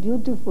very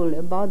beautiful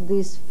about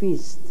this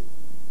feast.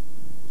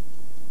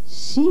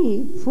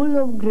 She, full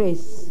of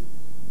grace,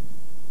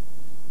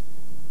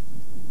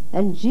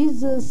 and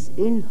Jesus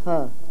in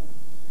her,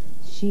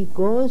 she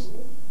goes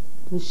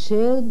to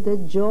share the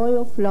joy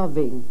of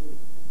loving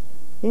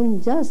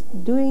in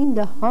just doing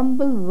the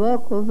humble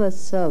work of a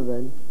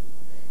servant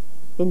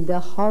in the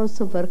house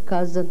of her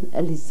cousin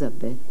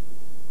Elizabeth.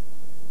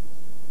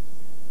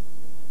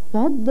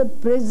 What the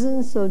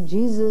presence of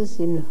Jesus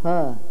in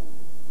her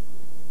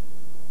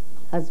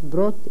has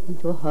brought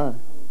into her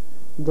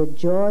the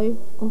joy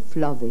of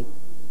loving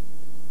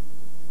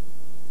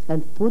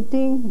and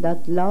putting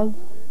that love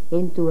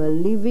into a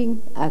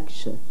living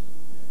action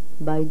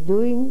by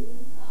doing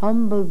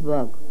humble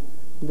work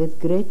with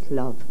great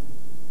love.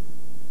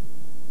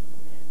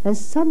 And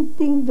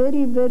something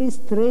very, very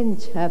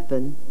strange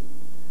happened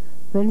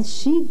when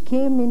she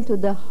came into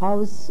the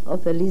house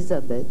of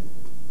Elizabeth.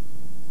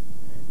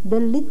 The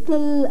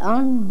little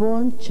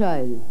unborn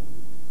child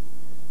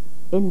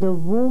in the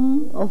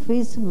womb of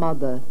his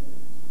mother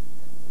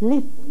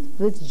leaped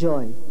with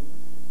joy.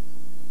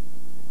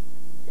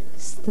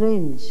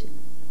 Strange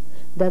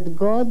that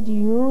God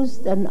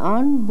used an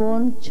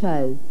unborn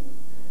child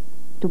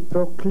to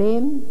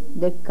proclaim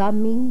the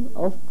coming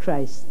of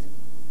Christ.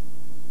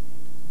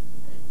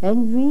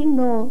 And we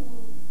know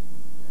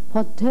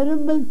what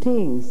terrible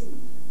things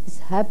is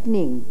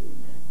happening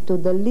to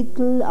the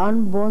little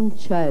unborn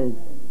child,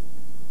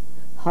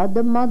 how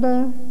the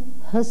mother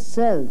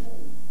herself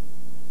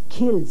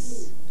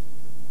kills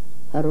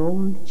her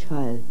own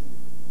child,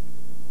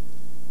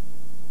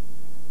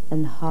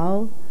 and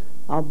how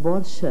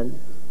abortion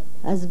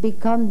has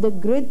become the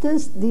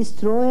greatest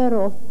destroyer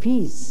of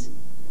peace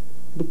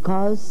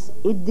because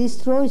it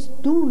destroys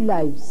two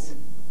lives,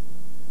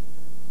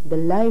 the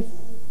life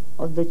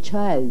of the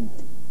child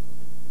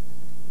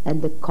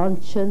and the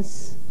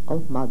conscience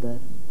of mother.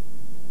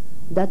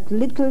 That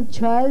little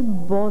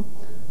child born,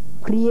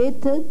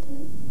 created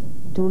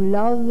to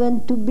love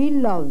and to be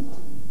loved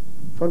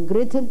for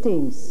greater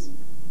things,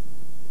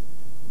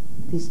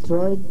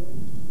 destroyed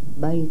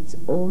by its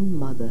own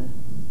mother.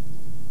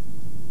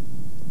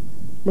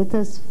 Let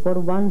us for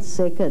 1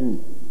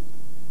 second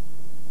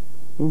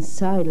in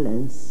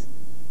silence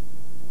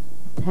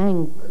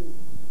thank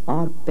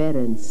our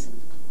parents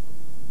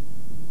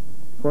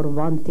for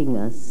wanting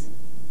us,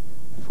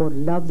 for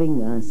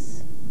loving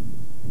us,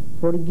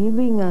 for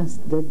giving us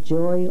the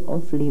joy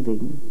of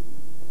living.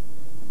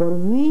 For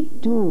we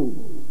too,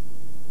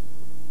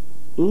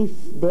 if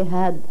they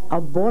had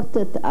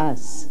aborted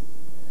us,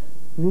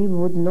 we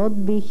would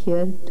not be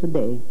here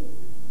today.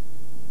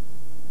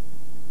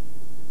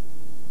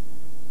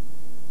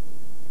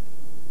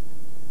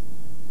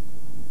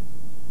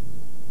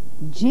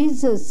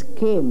 Jesus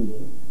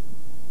came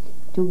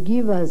to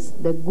give us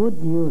the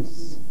good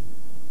news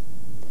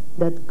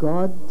that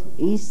God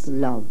is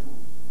love,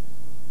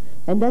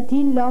 and that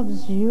He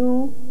loves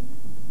you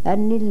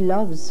and He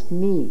loves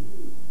me.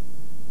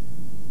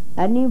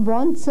 And He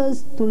wants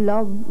us to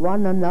love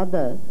one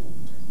another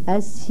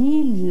as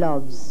He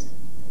loves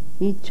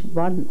each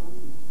one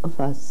of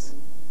us.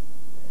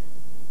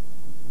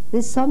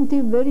 There's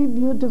something very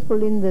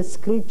beautiful in the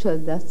scripture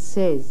that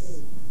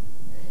says,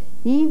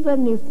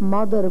 even if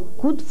mother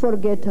could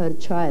forget her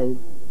child,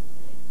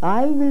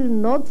 I will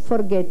not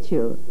forget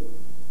you.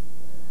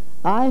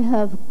 I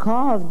have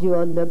carved you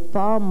on the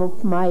palm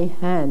of my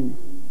hand.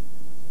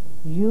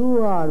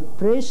 You are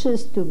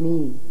precious to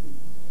me.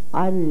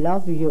 I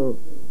love you.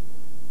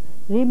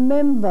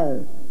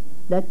 Remember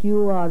that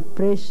you are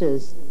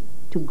precious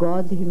to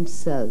God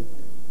Himself.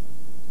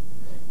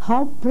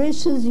 How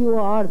precious you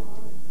are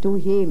to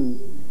Him.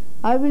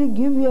 I will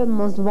give you a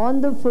most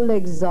wonderful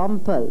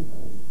example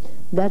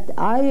that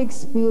I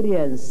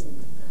experienced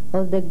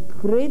of the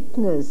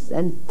greatness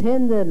and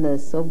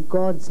tenderness of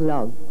God's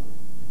love.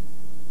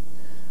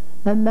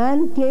 A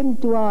man came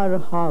to our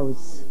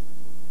house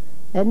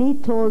and he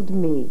told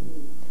me,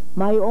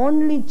 my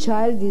only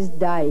child is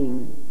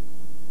dying,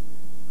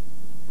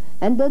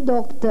 and the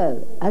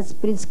doctor has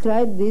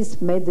prescribed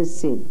this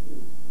medicine.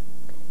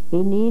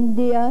 In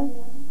India,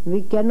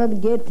 we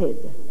cannot get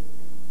it.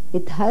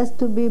 It has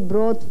to be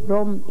brought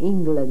from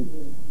England.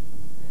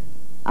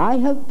 I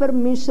have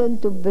permission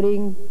to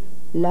bring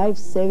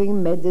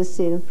life-saving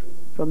medicine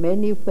from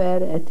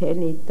anywhere at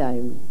any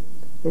time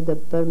with the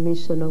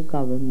permission of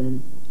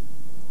government.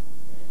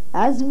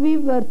 As we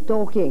were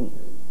talking,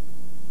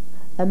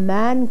 a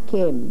man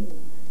came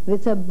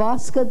with a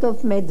basket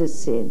of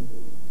medicine,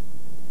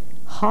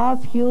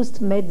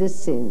 half-used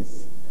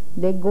medicines.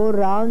 They go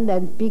round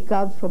and pick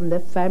up from the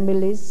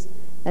families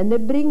and they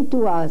bring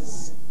to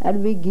us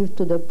and we give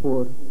to the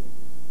poor.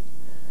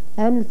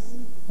 And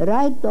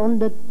right on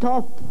the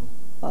top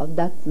of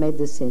that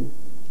medicine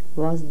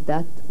was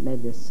that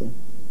medicine.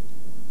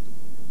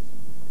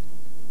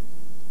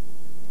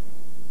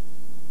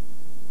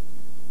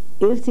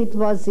 If it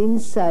was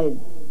inside,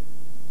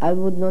 I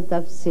would not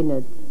have seen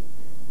it.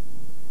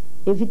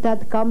 If it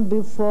had come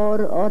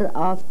before or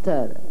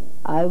after,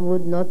 I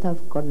would not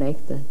have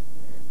connected.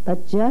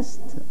 But just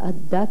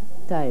at that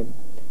time,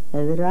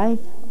 and right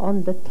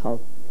on the top,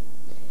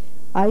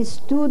 I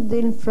stood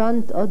in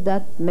front of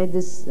that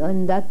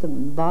medicine, that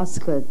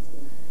basket,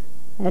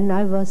 and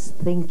I was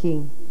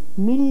thinking,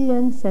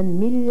 millions and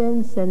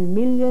millions and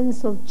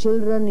millions of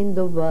children in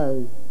the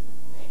world,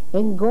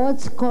 and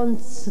God's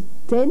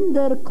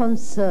tender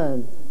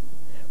concern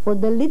for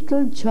the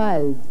little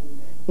child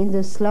in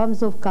the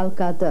slums of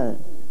Calcutta,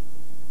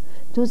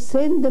 to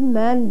send the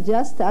man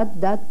just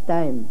at that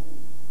time,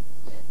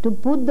 to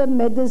put the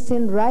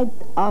medicine right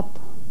up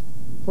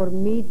for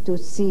me to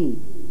see.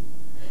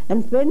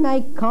 And when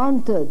I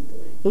counted,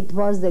 it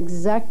was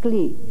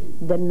exactly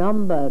the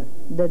number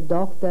the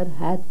doctor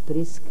had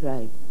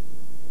prescribed.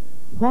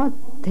 What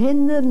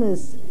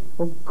tenderness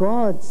of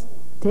God's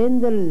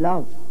tender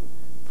love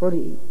for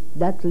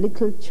that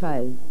little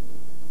child.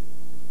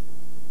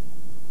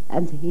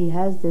 And He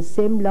has the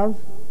same love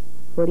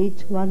for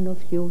each one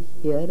of you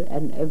here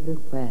and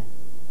everywhere.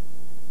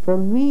 For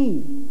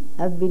we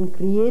have been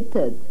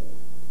created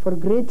for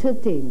greater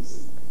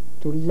things,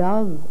 to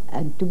love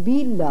and to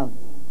be loved.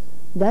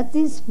 That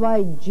is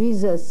why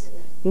Jesus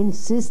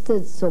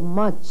insisted so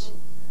much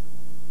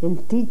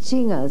in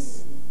teaching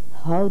us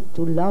how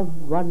to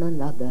love one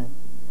another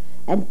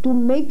and to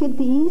make it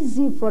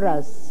easy for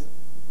us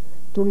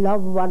to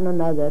love one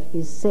another.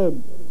 He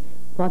said,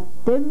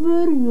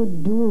 whatever you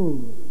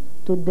do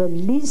to the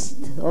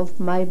least of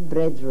my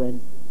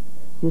brethren,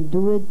 you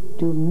do it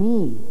to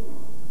me.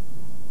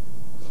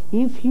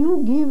 If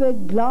you give a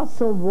glass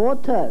of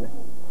water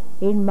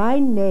in my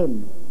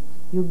name,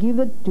 you give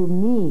it to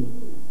me.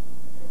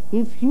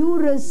 If you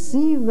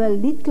receive a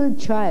little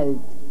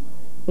child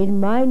in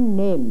my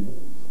name,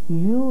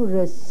 you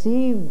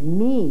receive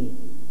me.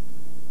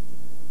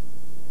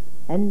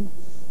 And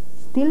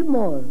still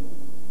more,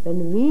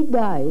 when we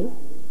die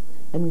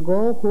and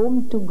go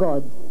home to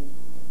God,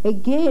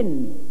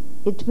 again,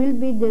 it will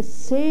be the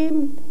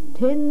same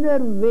tender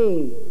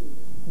way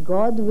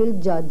God will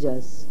judge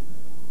us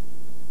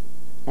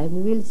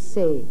and will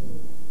say,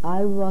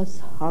 I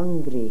was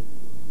hungry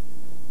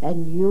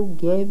and you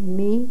gave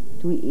me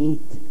to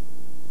eat.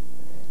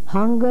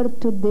 Hunger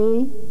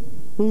today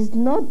is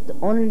not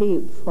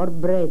only for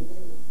bread.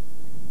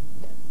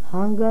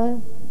 Hunger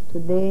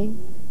today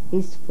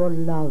is for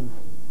love,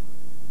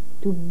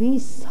 to be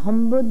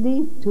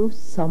somebody to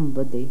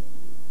somebody.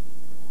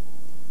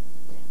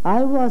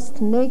 I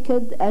was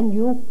naked and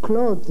you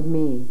clothed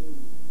me.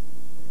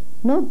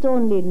 Not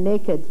only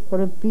naked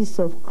for a piece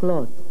of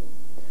cloth,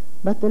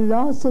 but the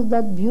loss of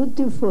that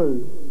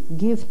beautiful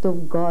gift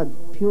of God,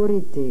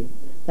 purity,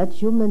 that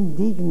human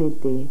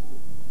dignity.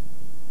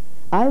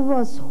 I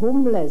was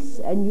homeless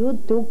and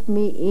you took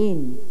me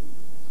in.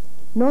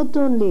 Not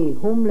only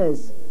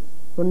homeless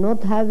for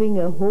not having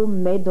a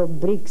home made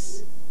of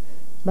bricks,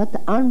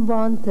 but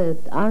unwanted,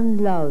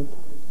 unloved,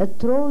 a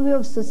throwaway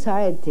of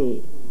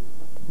society.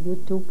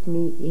 You took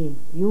me in.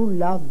 You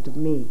loved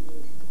me.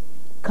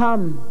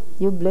 Come,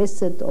 you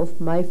blessed of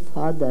my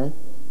Father,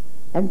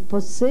 and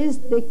possess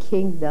the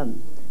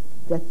kingdom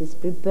that is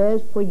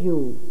prepared for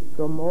you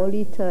from all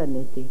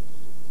eternity.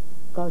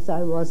 Because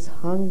I was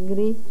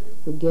hungry,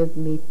 you gave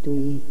me to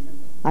eat.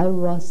 I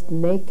was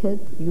naked,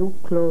 you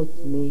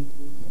clothed me.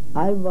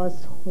 I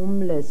was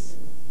homeless,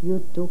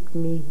 you took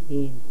me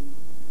in.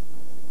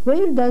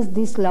 Where does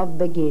this love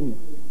begin?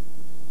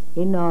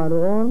 In our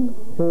own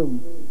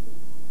home,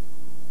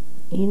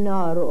 in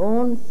our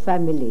own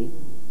family.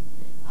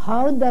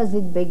 How does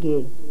it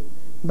begin?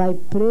 By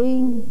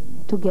praying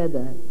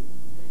together.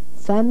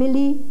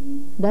 Family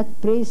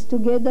that prays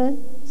together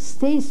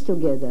stays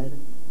together.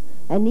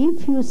 And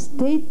if you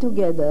stay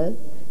together,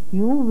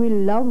 you will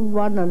love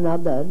one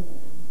another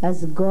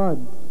as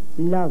God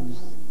loves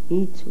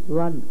each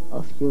one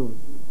of you.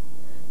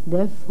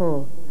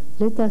 Therefore,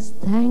 let us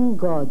thank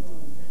God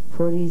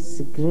for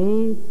His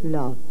great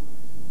love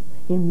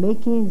in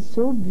making it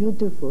so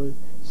beautiful,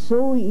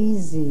 so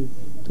easy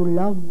to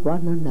love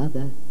one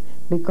another.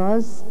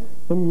 Because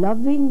in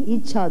loving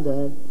each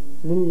other,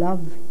 we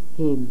love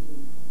Him.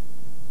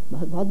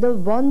 What a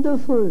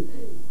wonderful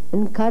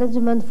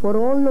encouragement for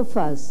all of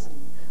us.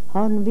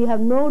 And we have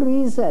no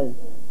reason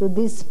to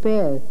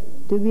despair,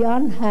 to be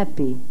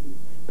unhappy,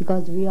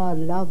 because we are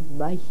loved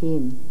by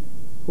Him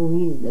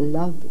who is the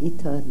love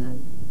eternal.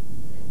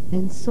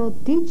 And so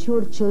teach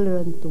your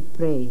children to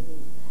pray,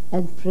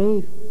 and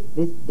pray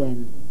with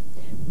them.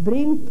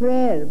 Bring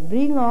prayer,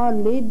 bring Our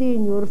Lady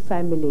in your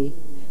family.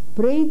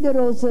 Pray the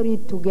rosary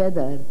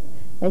together,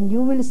 and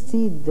you will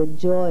see the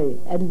joy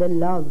and the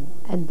love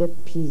and the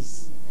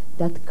peace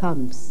that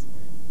comes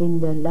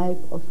in the life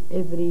of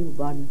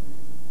everyone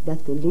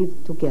that live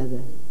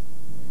together.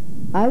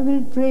 I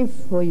will pray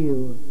for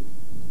you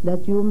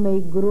that you may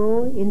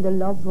grow in the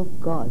love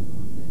of God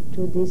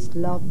through this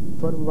love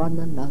for one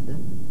another.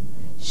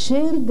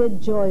 Share the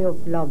joy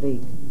of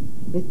loving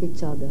with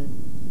each other.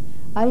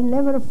 I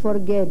never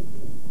forget,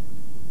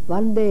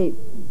 one day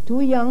 2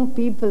 young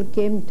people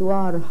came to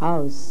our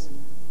house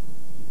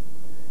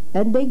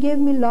and they gave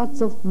me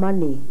lots of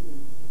money.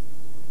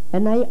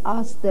 And I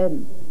asked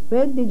them,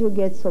 where did you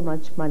get so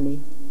much money?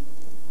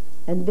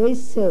 And they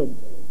said,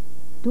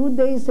 2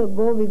 days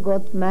ago we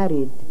got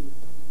married.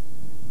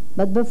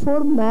 But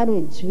before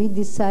marriage we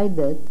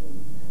decided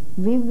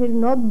we will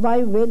not buy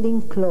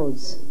wedding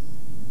clothes.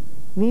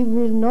 We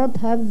will not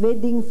have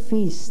wedding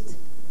feast.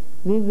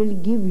 We will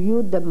give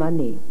you the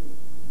money.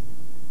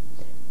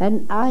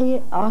 And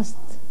I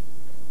asked,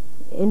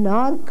 in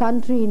our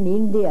country, in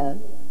India,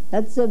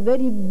 that's a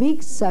very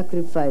big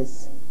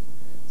sacrifice.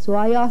 So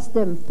I asked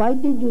them, why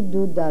did you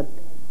do that?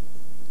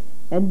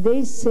 And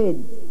they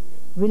said,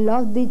 we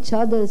loved each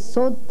other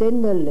so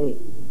tenderly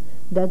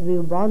that we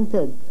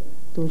wanted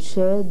to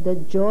share the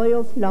joy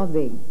of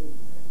loving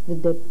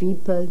with the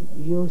people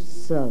you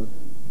serve.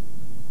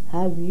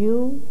 Have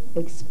you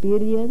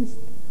experienced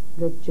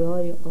the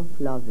joy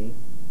of loving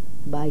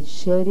by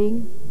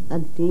sharing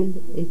until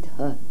it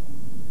hurts?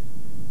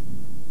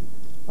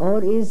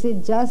 Or is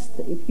it just,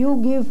 if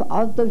you give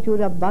out of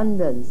your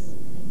abundance,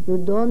 you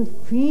don't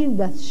feel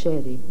that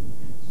sharing?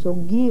 So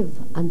give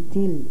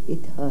until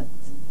it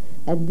hurts.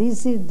 And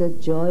this is the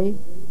joy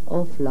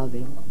of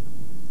loving.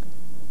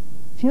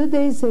 Few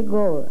days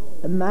ago,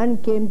 a man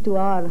came to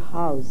our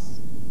house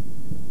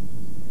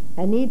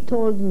and he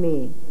told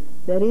me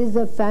there is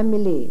a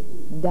family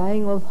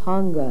dying of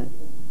hunger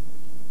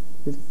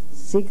with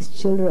 6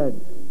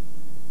 children.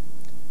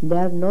 They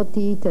have not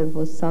eaten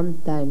for some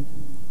time.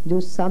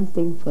 Do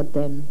something for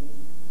them.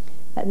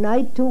 And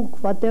I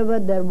took whatever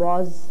there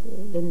was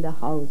in the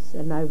house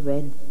and I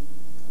went.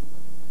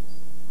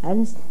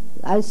 And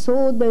I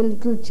saw the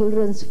little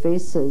children's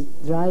faces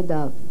dried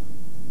up,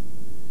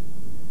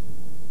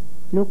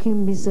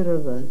 looking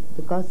miserable,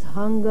 because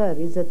hunger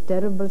is a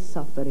terrible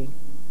suffering.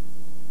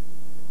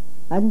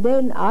 And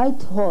then I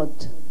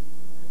thought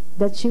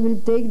that she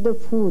will take the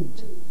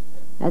food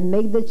and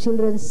make the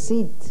children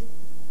sit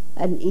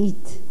and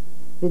eat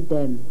with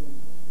them.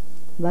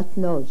 But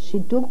no, she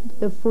took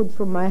the food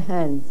from my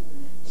hands.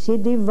 She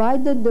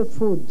divided the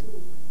food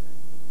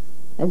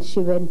and she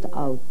went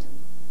out.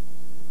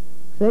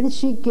 When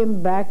she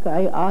came back,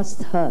 I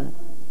asked her,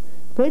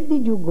 where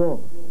did you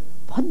go?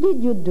 What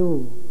did you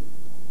do?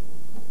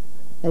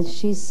 And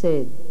she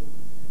said,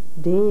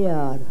 they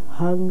are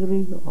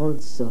hungry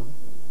also.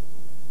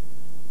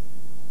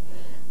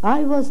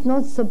 I was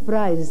not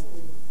surprised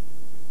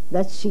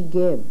that she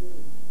gave,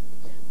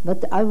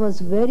 but I was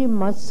very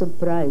much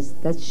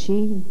surprised that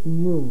she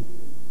knew.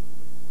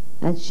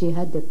 and she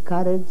had the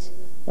courage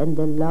and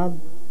the love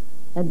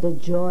and the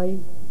joy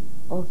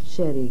of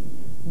sharing,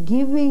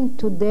 giving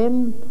to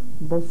them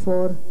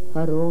before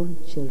her own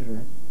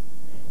children.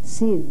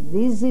 See,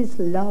 this is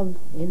love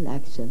in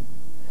action.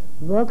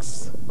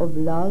 Works of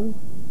love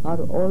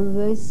are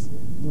always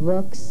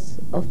works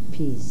of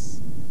peace,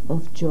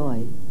 of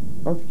joy,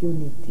 of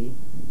unity.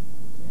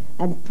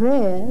 And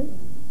prayer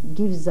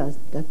gives us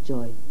that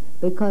joy,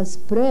 because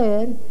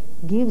prayer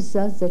gives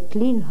us a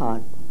clean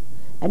heart.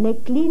 And a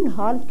clean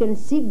heart can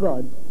see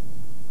God,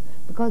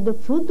 because the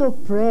fruit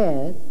of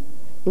prayer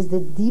is the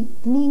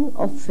deepening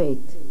of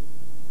faith.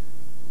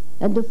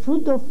 And the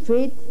fruit of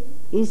faith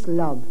is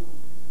love.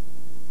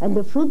 And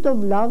the fruit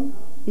of love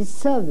is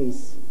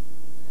service.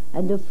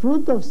 And the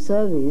fruit of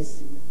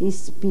service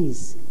is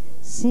peace.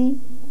 See,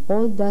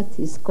 all that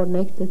is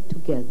connected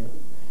together.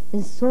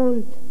 And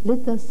so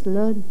let us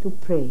learn to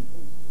pray.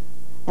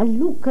 And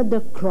look at the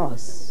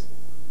cross.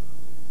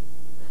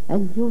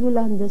 And you will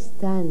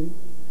understand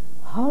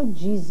how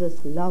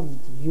Jesus loved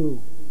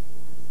you,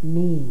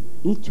 me,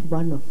 each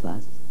one of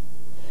us.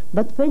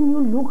 But when you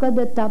look at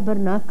the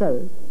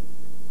tabernacle,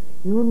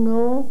 you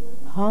know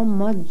how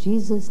much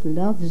Jesus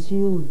loves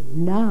you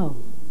now.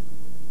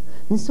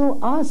 And so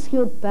ask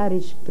your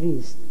parish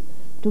priest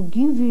to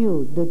give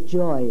you the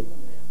joy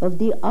of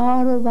the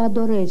hour of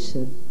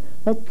adoration,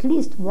 at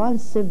least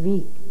once a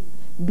week.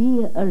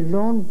 Be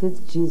alone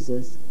with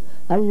Jesus.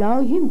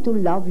 Allow him to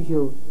love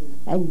you,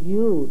 and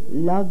you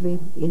love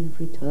him in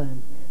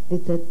return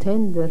with a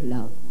tender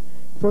love.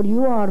 For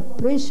you are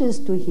precious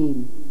to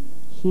him.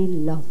 He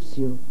loves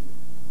you.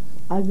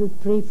 I will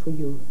pray for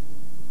you,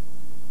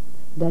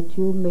 that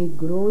you may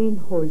grow in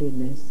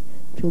holiness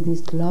through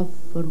this love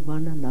for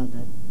one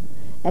another.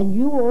 And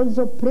you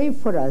also pray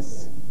for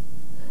us,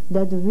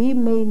 that we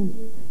may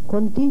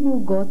continue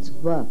God's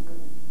work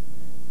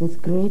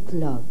with great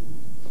love.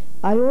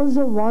 I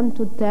also want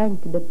to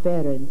thank the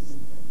parents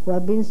who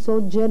have been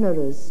so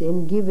generous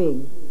in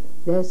giving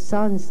their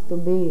sons to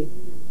be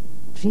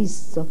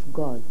priests of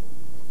God,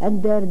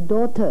 and their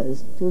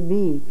daughters to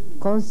be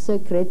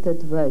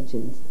consecrated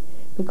virgins,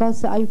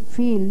 because I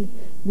feel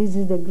this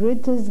is the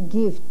greatest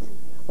gift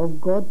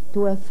of God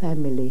to a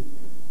family,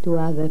 to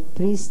have a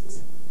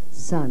priest's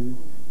son,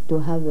 to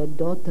have a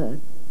daughter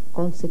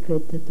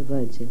consecrated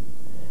virgin.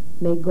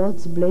 May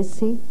God's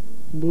blessing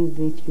be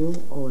with you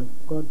all.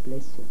 God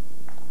bless you.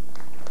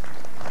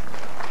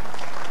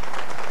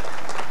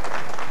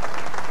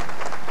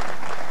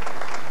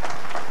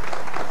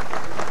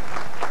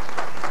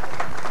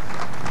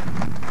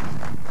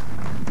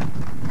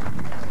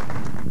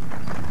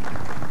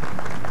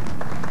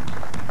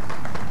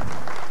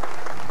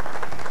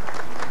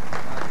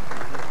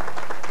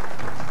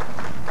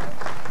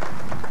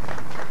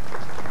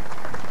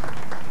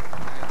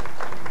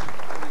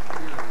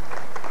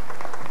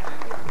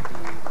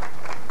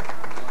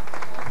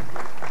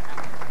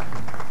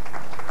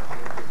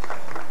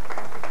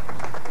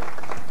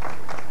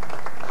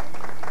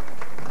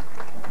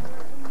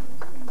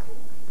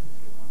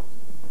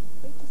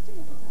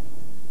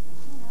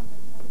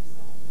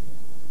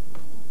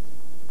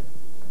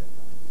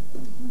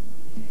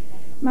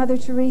 Mother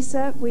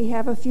Teresa, we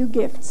have a few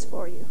gifts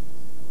for you.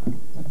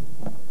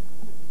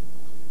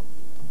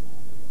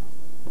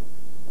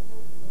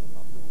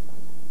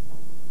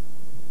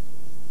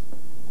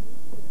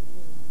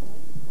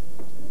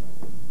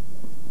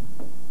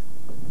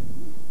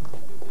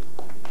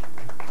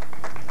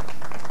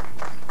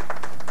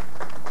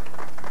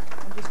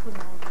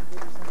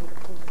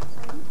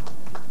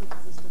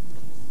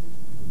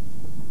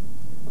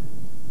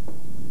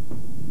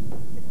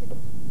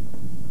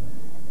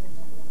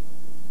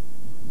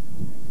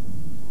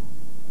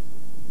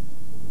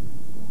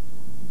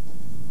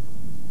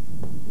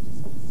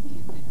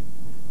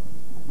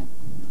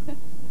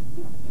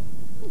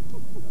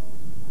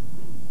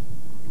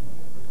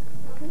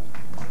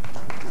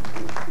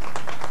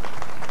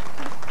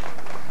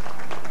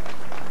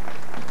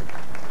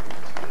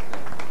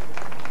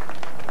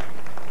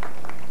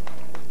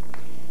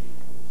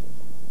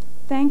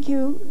 Thank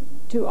you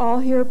to all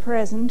here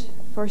present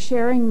for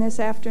sharing this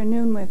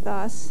afternoon with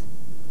us.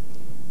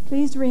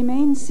 Please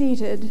remain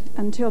seated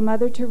until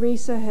Mother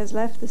Teresa has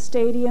left the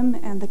stadium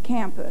and the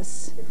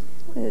campus.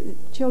 The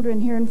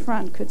children here in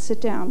front could sit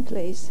down,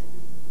 please.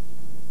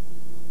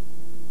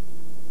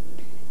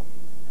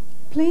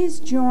 Please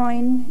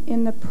join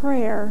in the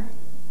prayer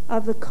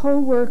of the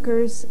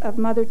co-workers of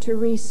Mother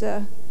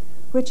Teresa,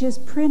 which is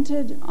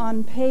printed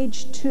on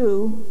page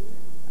 2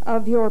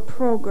 of your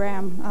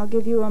program. I'll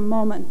give you a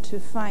moment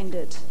to find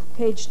it.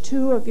 Page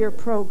 2 of your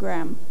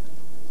program.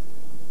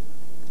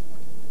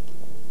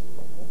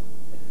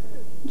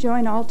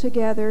 Join all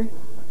together.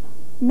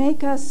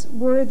 Make us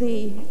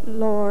worthy,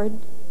 Lord,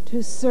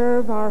 to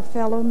serve our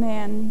fellow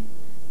men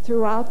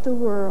throughout the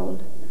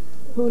world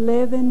who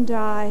live and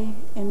die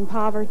in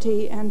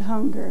poverty and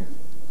hunger.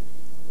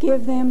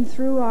 Give them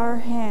through our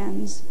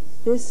hands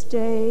this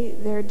day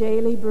their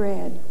daily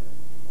bread,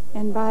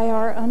 and by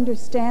our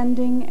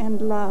understanding and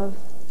love,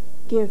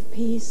 give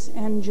peace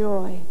and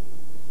joy.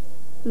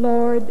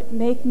 Lord,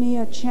 make me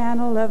a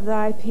channel of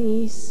thy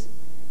peace,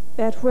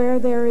 that where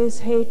there is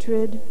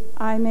hatred,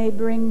 I may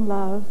bring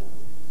love,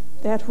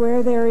 that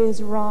where there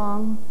is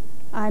wrong,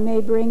 I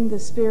may bring the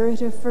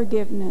spirit of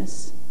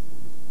forgiveness,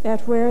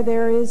 that where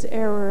there is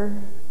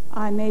error,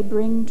 I may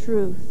bring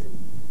truth,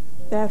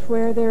 that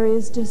where there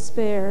is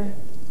despair,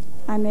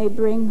 I may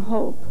bring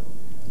hope,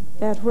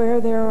 that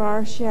where there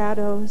are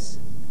shadows,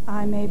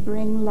 I may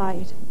bring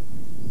light,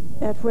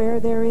 that where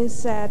there is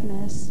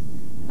sadness,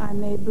 I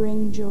may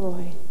bring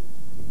joy.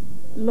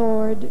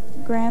 Lord,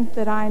 grant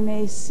that I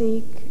may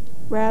seek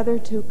rather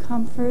to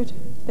comfort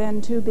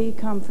than to be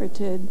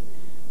comforted,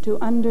 to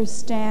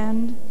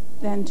understand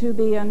than to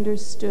be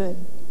understood,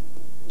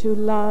 to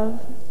love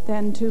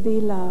than to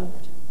be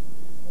loved.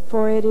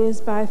 For it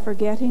is by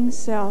forgetting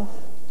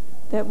self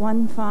that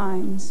one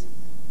finds,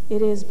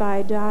 it is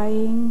by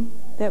dying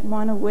that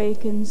one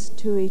awakens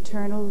to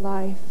eternal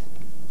life.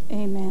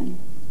 Amen.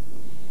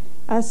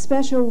 A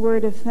special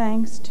word of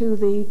thanks to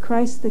the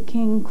Christ the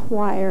King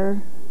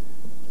Choir.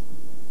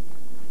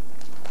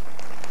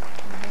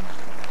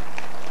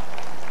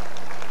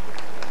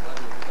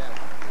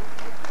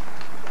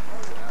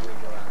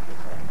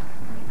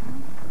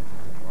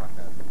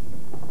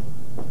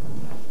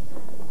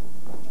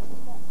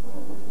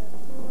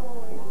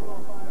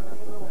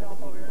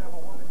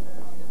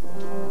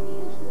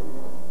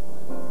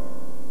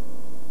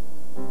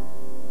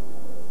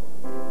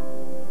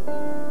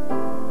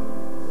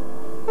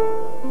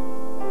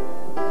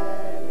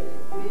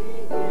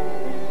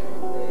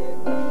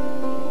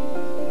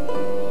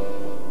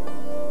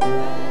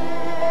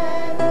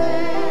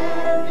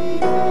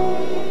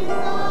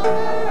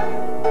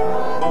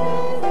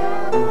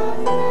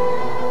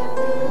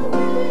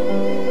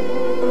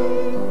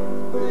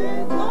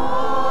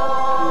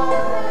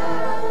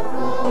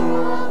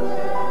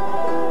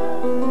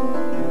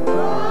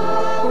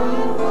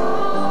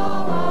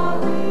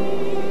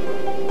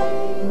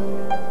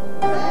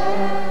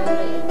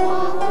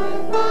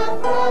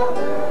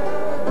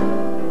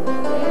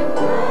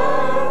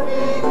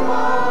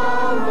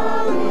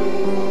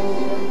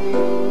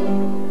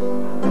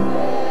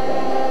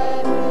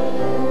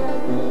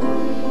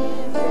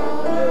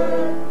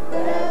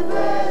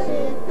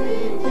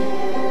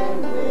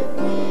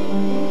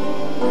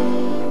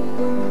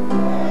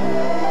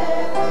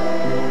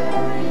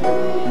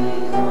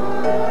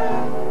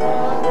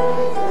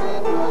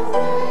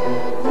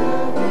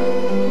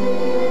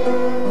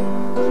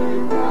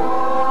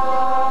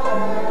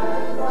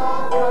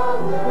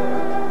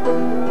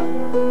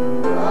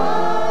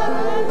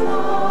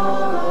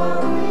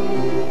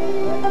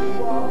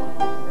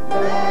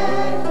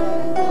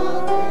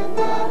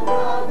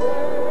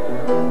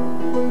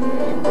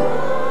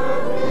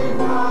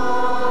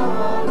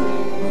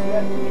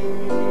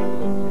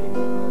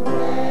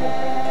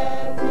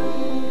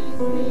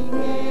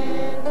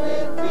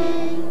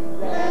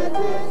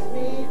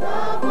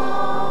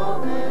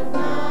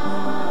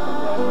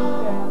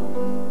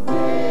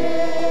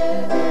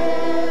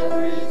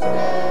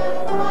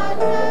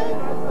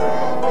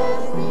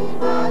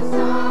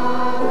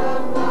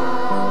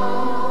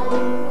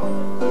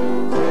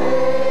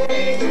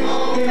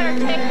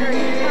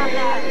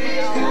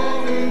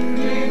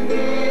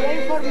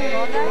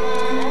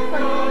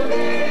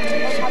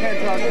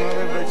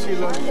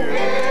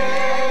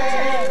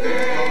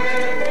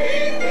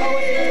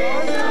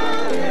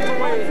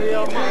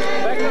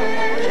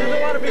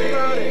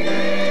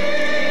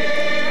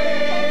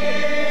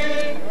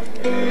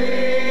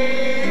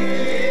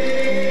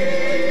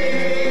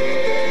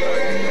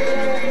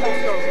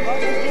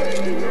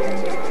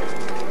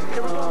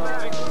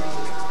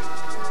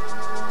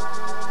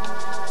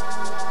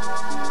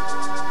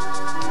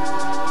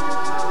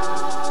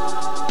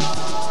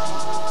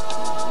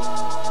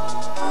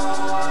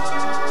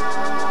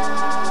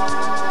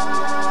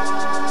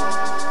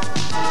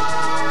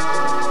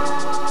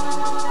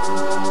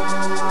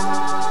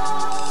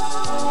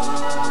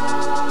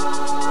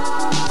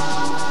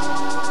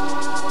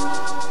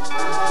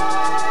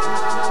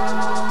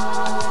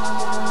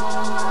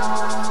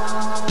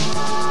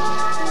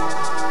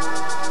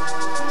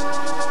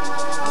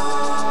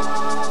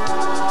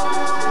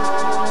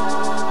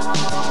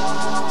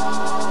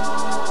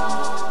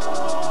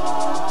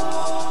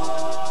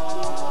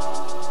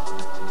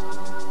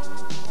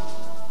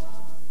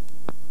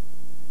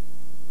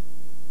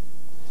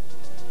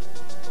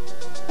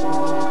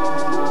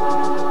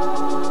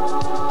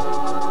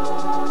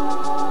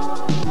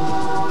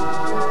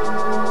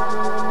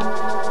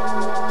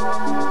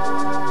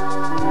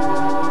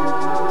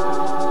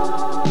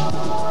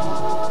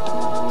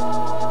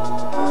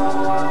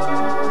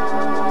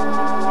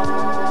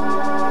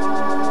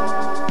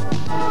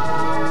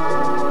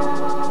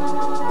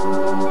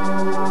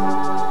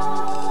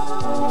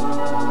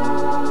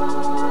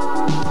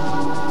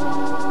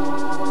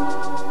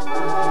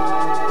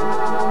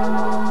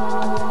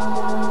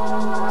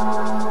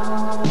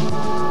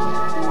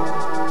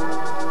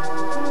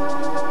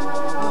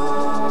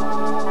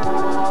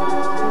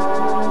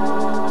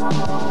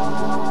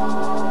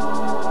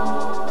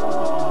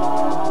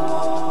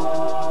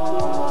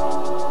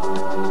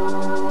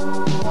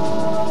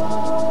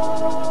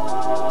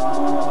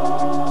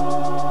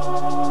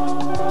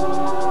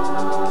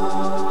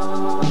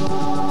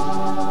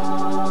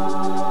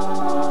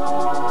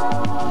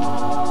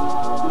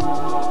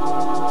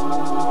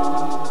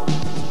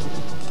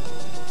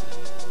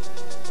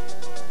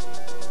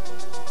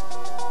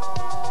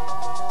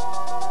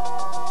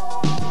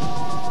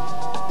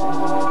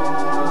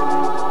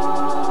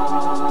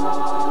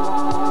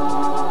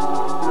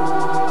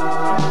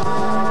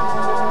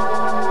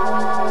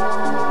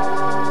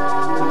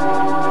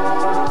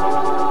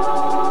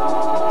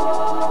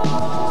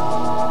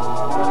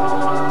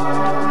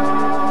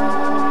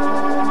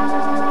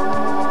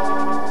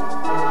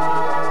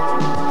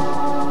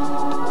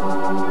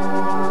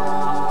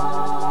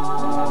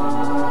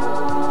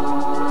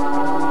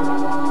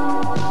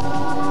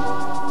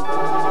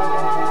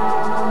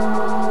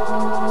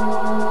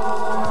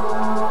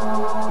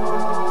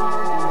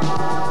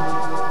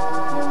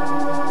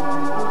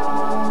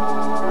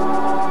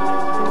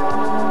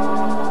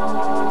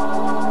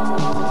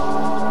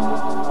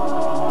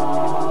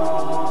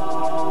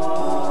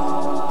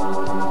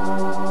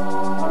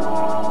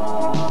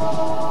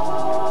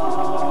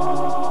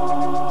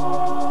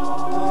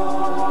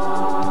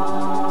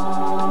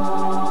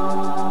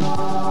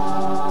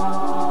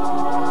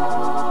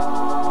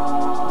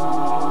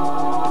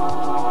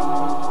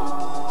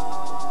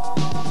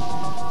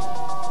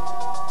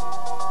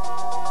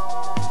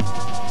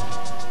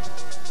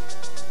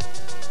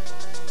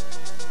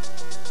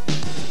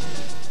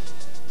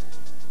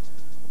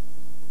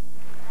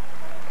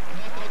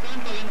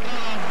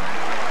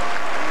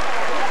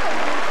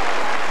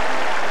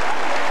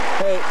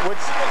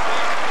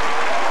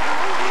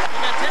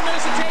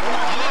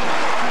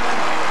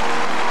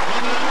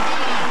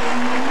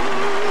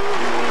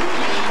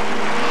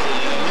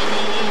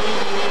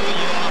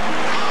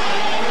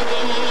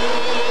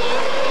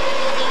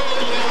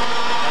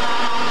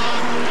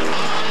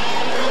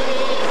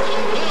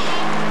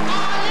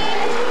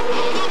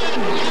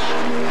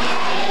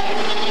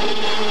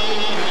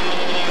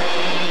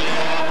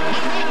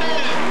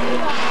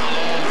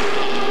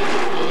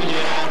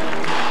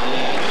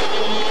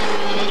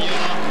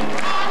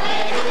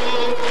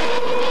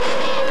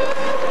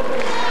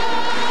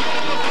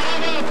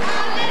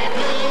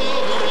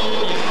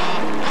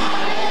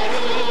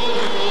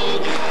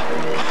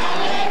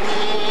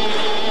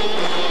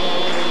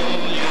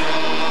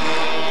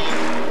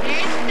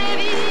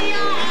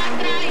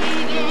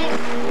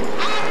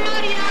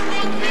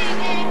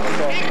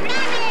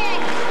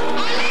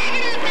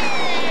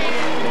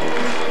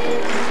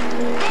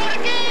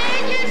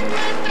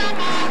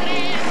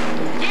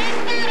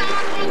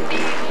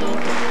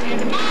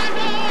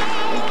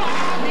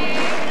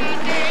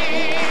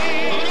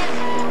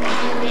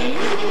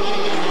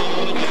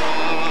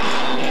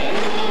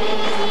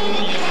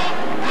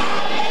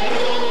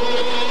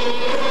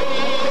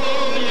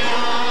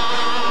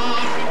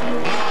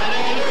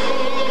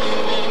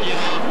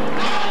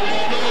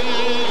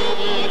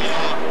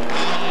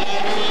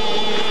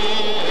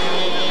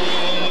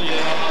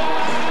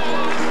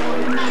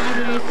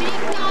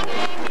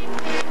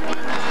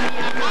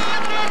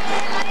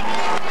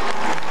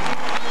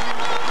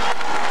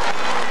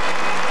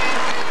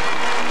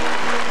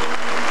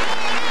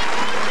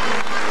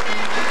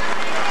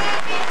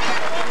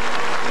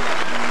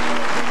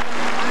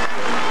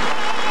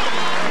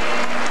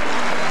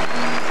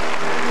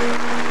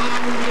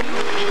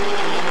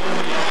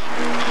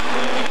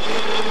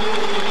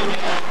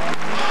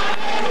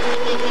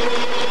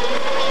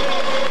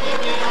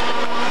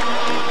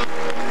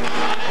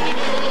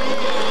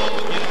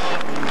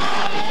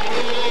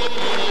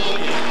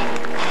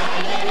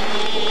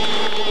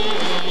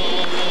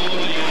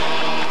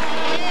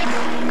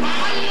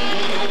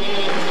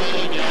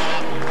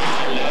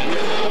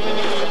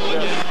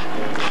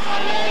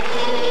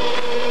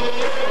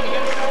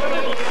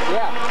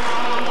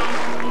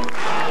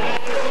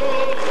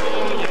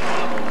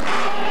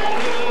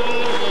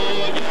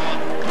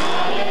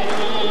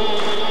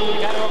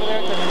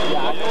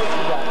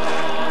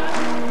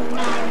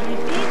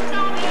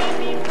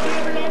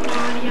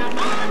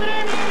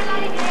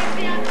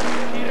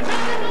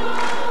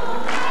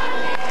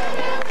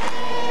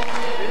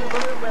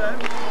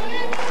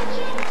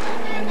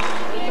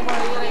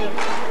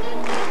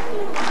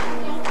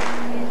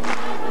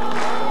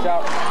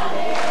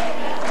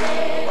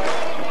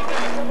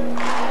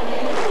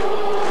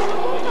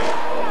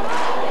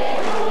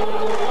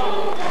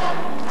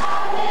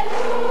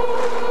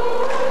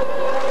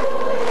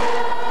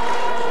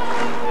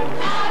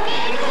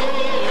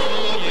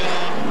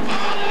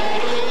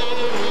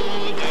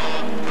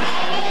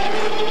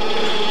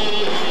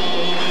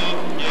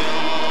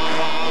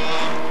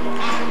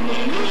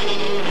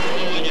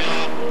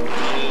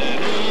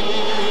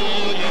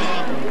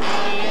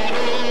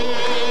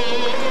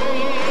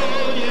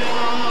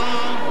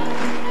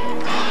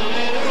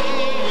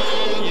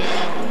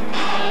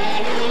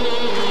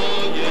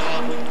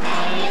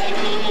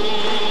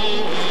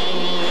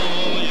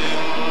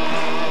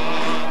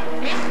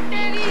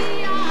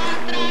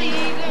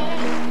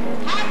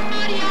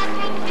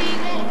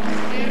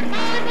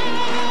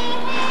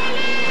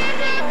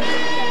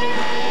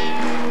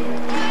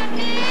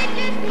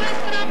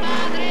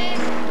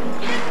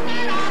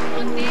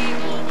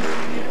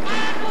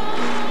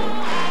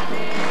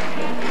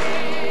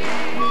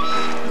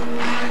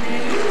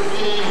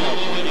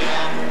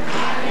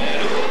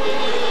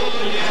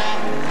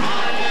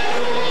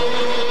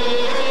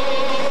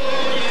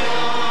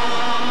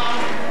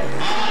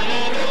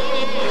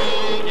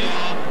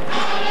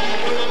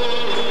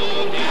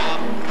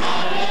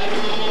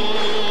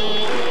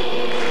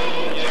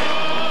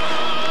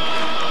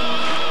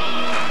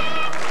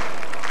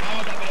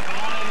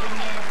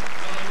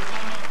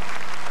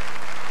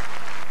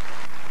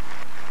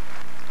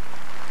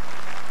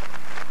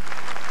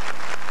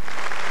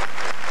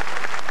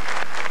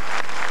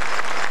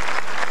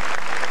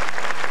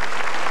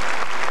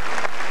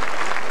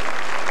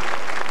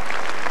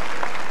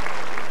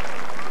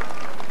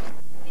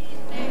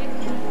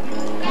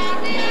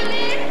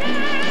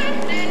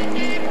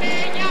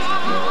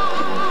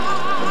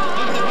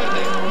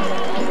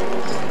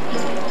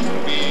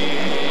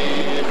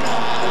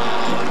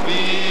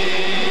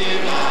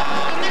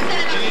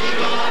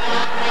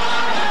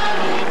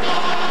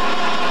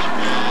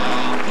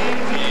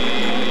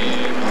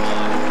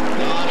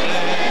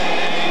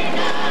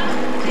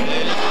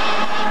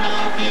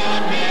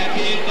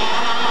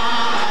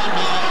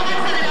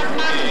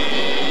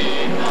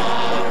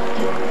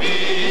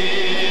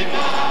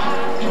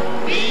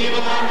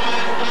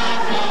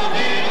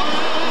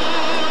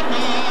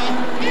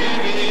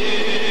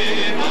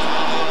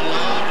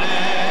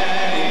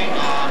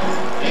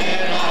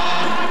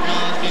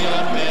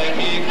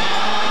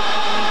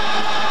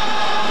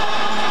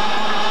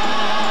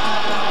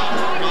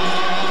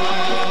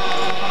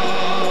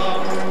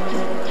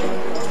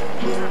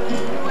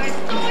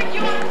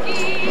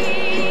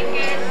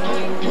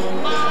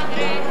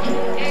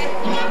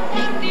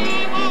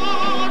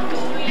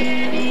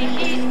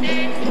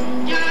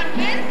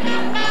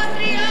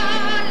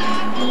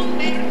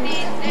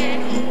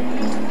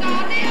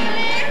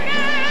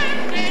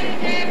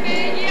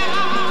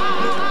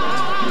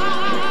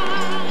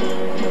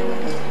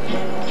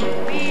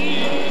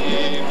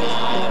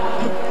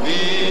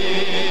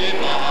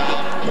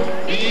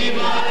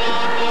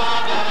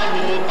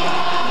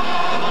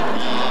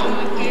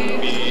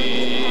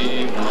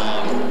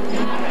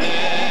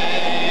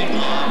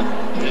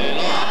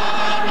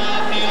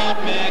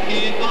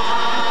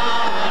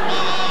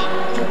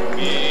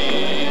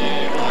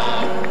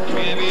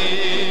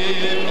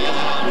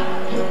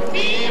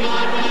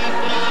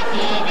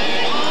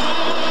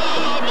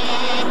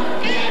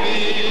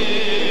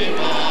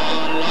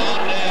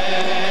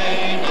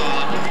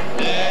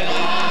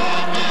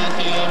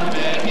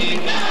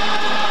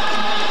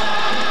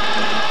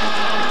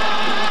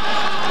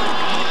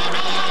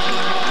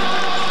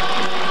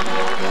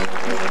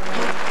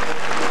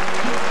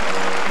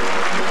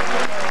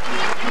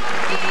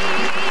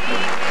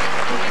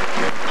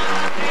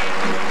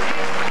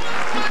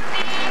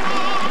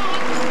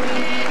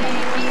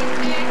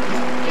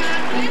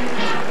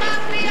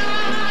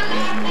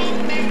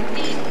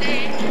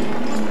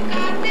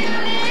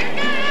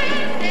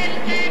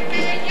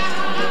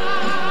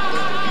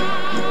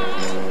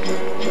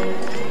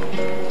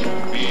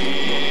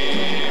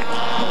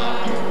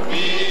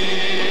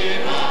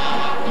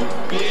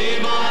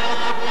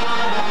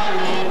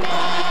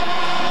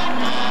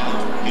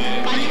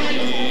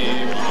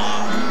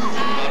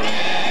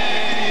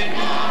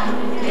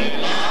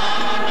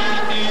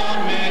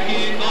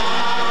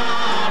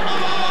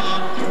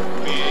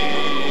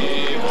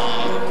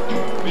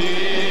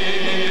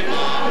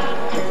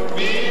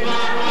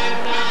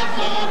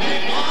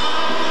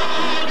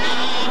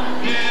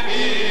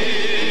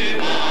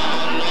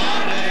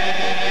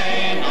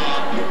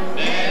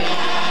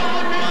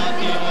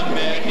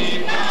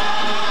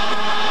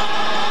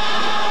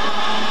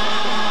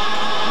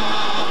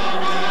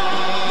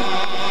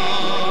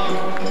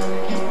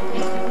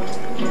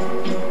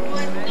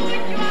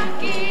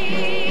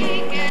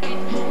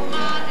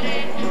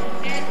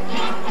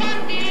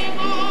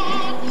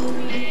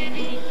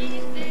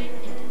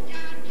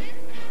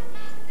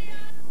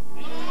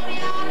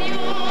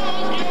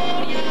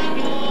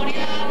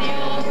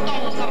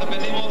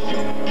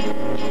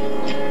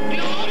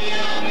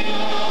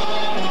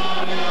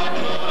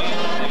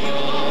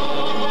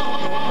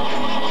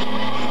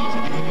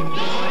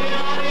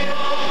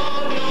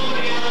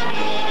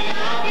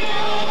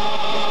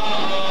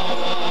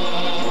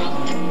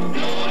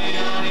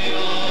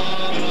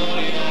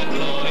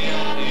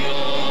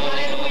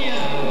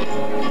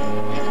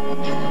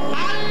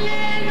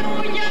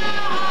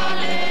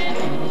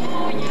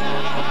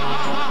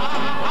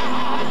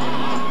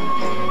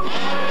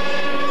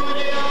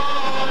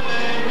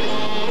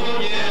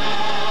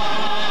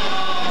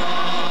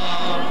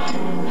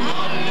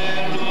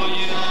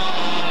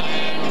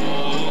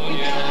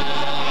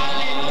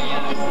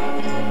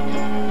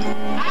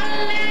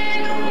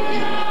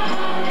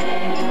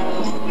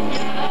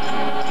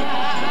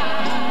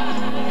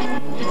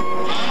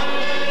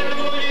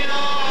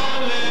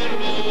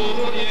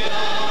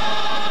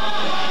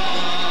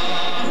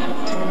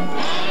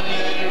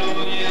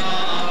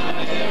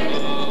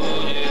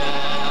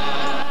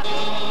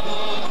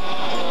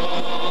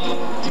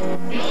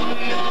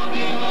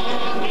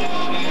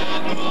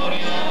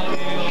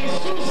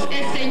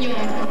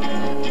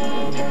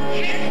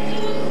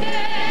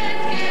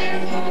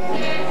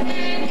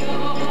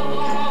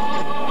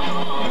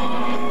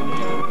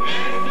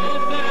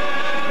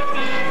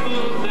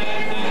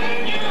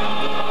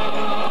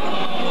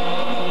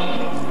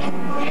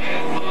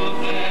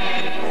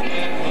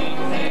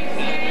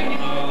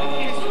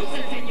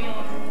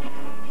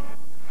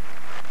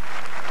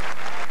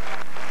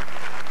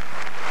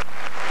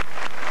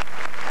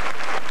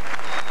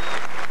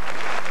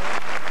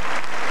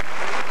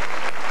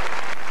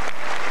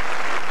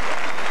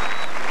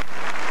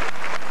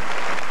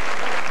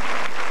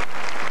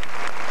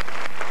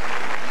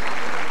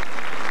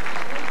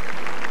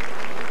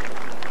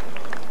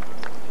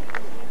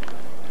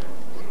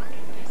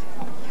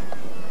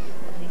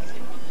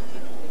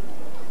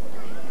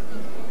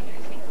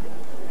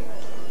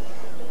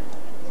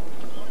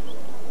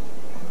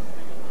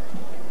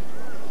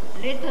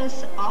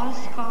 us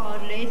ask Our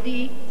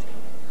Lady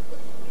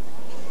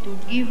to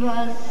give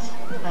us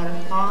her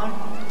heart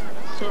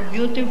so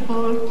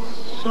beautiful,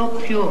 so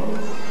pure.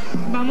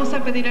 Vamos a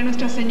pedir a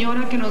Nuestra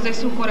Señora que nos dé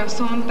su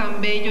corazón tan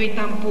bello y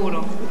tan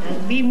puro.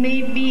 That we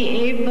may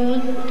be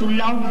able to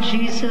love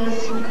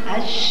Jesus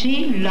as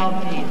she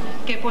loved him.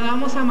 Que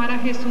podamos amar a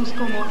Jesús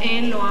como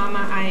Él lo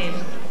ama a Él.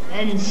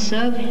 And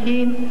serve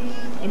him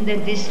in the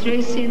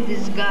distressing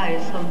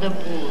disguise of the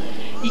poor.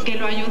 Y que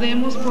lo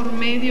ayudemos por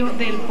medio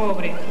del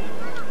pobre.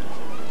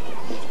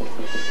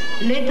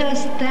 Let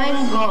us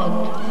thank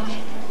God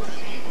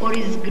for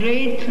his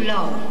great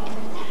love.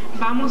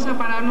 Vamos a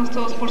pararnos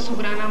todos por su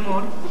gran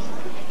amor.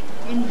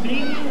 In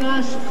bringing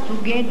us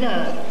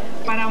together,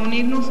 para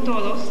unirnos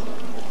todos,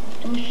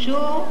 to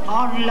show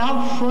our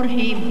love for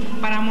him,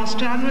 para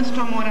mostrar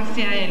nuestro amor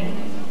hacia él.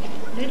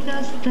 Let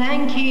us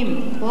thank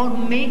him for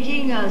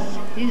making us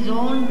his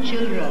own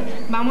children.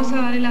 Vamos a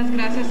darle las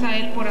gracias a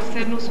él por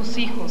hacernos sus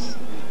hijos.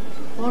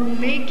 For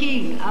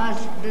making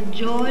us the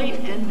joy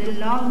and the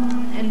love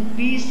and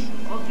peace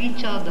of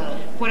each other.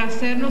 Por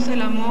hacernos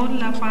el amor,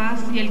 la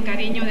paz y el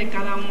cariño de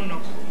cada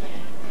uno.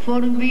 For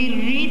we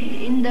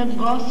read in the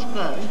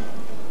gospel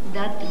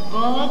that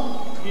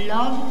God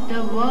loved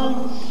the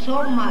world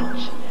so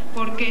much.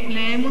 Porque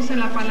leemos en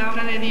la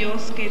palabra de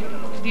Dios que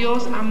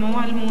Dios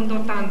amó al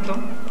mundo tanto.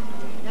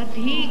 That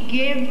he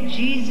gave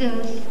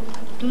Jesus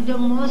to the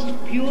most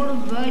pure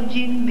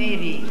Virgin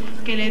Mary.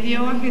 Que le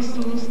dio a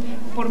Jesús,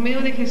 por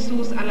medio de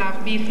Jesús, a la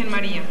Virgen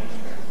María.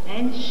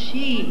 And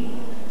she,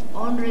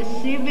 on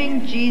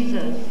receiving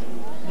Jesus,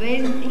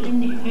 went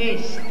in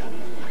haste.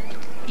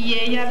 Y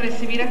ella, al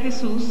recibir a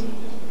Jesús,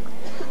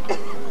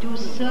 to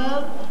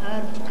serve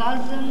her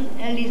cousin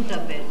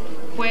Elizabeth,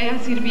 fue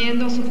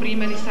sirviendo a su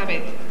prima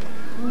Elizabeth,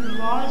 who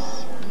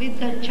was with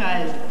a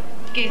child,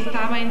 que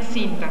estaba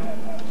encinta.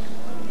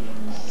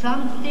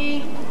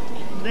 Something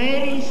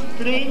very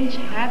strange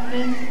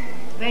happened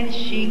when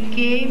she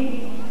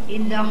came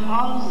in the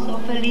house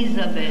of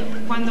Elizabeth.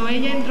 Cuando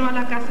ella entró a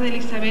la casa de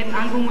Elizabeth,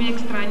 algo muy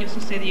extraño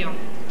sucedió.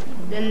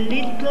 The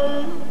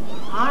little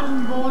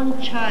unborn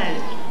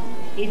child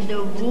in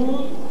the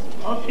womb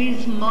of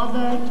his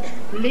mother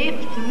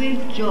leaped with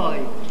joy.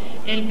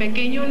 El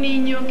pequeño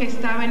niño que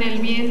estaba en el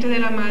vientre de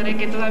la madre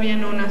que todavía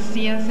no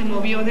nacía se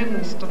movió de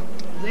gusto.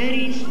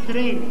 Very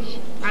strange.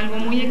 Algo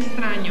muy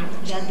extraño.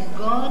 That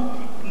God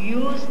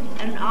used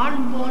an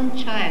unborn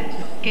child.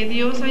 Que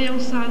Dios haya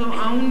usado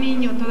a un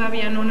niño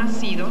todavía no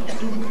nacido.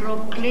 To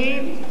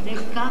proclaim the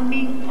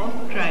coming of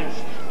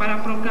Christ.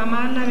 Para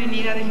proclamar la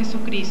venida de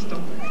Jesucristo.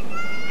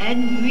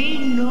 And we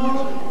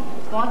know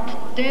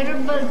what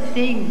terrible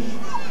things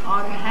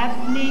are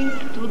happening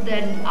to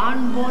the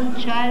unborn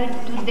child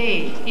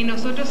today. Y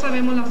nosotros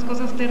sabemos las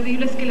cosas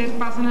terribles que les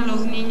pasan a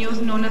los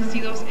niños no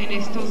nacidos en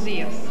estos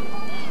días.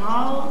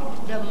 How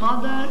the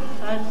mother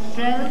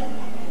herself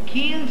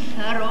kills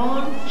her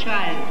own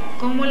child.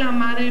 Cómo la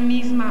madre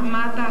misma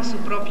mata a su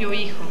propio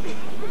hijo.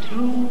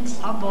 Through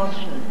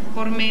abortion.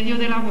 Por medio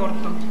del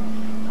aborto.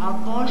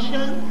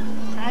 Abortion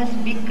has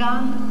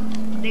become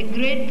the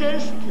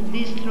greatest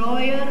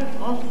destroyer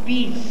of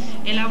peace.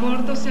 El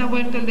aborto se ha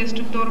vuelto el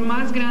destructor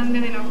más grande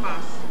de la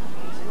paz.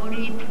 For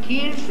it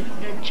kills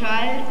the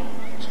child,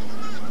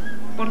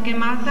 porque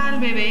mata al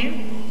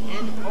bebé,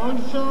 and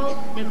also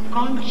the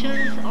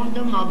conscience of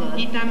the mother.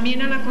 Y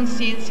también a la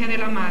conciencia de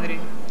la madre.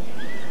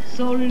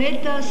 So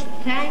let us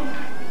thank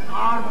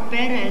our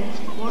parents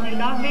for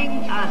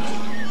loving us.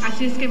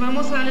 Así es que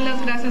vamos a darle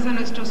las gracias a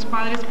nuestros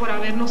padres por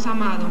habernos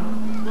amado.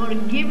 For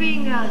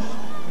giving us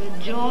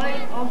the joy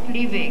of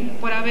living.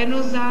 Por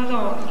habernos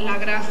dado la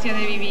gracia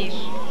de vivir.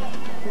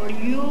 For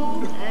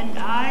you and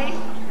I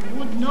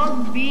would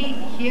not be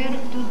here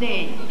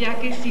today. Ya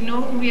que si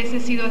no hubiese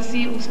sido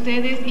así,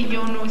 ustedes y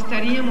yo no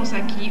estaríamos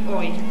aquí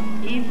hoy.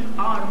 If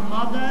our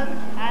mother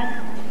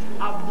had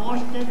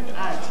aborted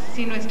us.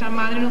 Si nuestra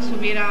madre nos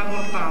hubiera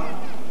abortado.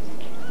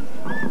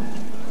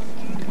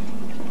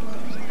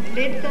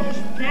 Let us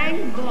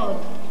thank God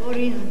for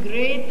his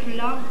great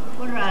love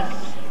for us.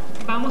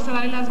 Vamos a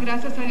darle las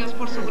gracias a Dios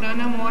por su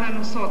gran amor a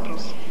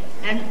nosotros.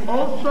 And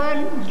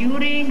often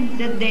during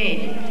the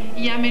day,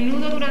 y a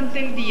menudo durante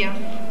el día,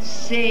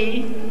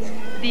 say,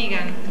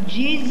 digan,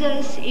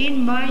 Jesus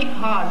in my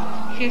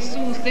heart,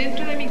 Jesús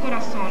dentro de mi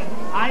corazón,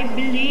 I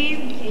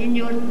believe in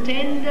your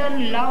tender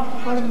love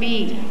for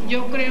me.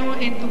 Yo creo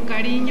en tu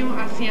cariño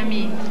hacia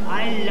mí.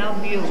 I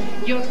love you.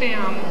 Yo te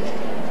amo.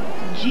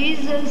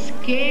 Jesus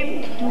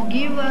came to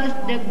give us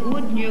the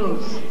good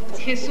news.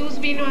 Jesús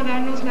vino a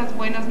darnos las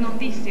buenas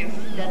noticias.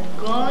 That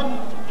God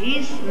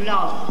is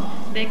love.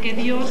 De que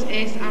Dios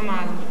es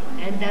amado.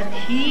 And that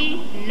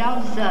he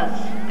loves us.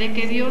 De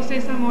que Dios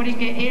es amor y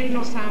que Él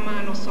nos ama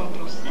a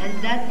nosotros.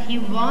 And that he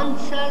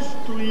wants us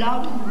to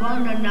love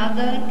one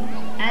another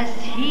as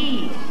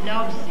he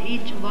loves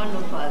each one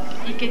of us.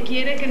 Y que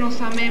quiere que nos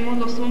amemos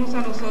los unos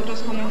a los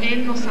otros como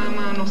Él nos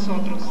ama a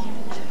nosotros.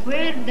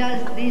 Where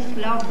does this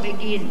love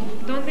begin?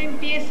 ¿Dónde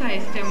empieza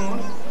este amor?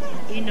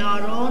 In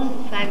our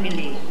own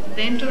family.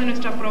 Dentro de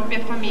nuestra propia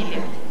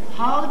familia.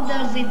 How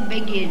does it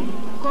begin?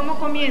 ¿Cómo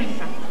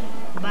comienza?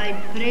 by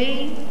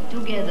praying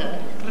together.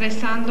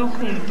 Rezando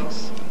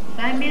juntos.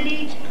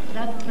 Family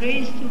that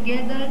prays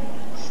together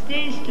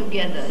stays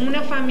together.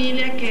 Una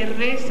familia que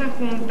reza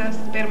juntas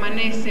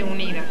permanece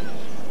unida.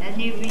 And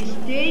if we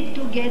stay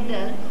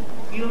together,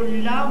 you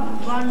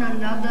love one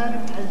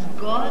another as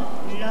God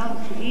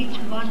loves each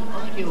one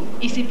of you.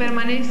 Y si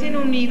permanecen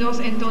unidos,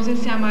 entonces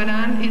se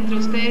amarán entre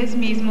ustedes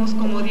mismos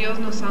como Dios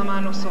nos ama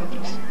a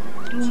nosotros.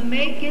 To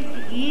make it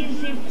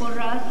easy for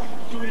us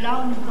to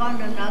love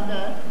one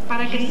another,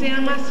 para que sea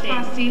más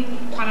fácil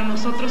para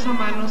nosotros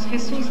amarnos,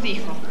 Jesús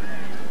dijo: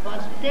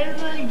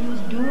 whatever you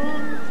do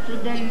to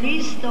the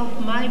least of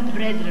my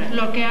brethren,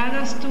 lo que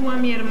hagas tú a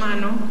mi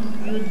hermano,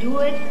 you do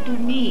it to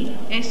me.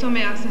 Eso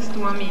me haces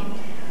tú a mí.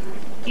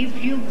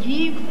 If you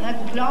give a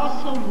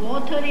glass of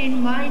water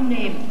in my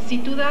name, si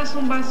tú das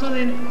un vaso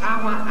de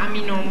agua a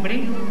mi nombre,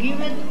 you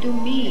give it to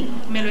me.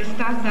 Me lo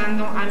estás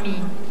dando a mí.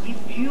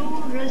 If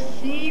you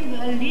receive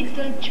a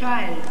little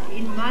child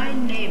in my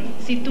name,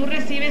 si tú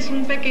recibes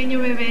un pequeño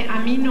bebé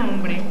a mi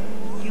nombre,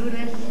 you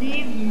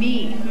receive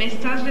me. Me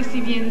estás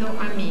recibiendo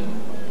a mí.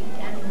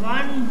 And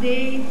one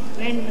day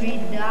when we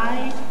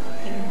die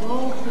and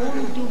go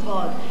home to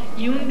God,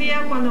 y un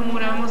día cuando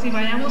muramos y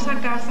vayamos a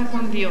casa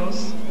con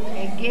Dios,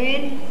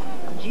 again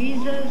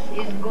Jesus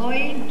is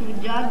going to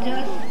judge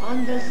us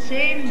on the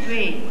same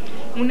way.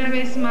 Una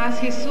vez más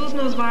Jesús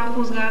nos va a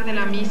juzgar de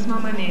la misma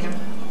manera.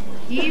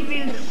 He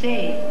will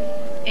say,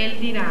 Él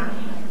dirá,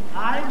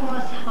 I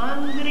was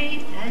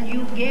hungry and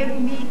you gave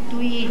me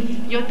to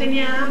eat. Yo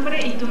tenía hambre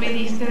y tú me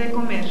diste de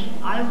comer.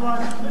 I was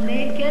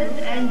naked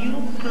and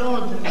you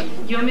clothed me.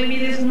 Yo me vi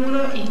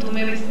desnudo y tú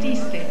me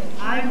vestiste.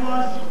 I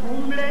was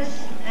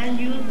homeless and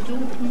you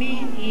took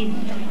me in.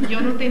 Yo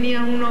no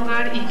tenía un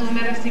hogar y tú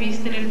me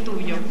recibiste en el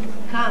tuyo.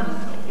 Come,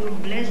 you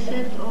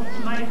blessed of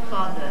my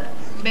Father.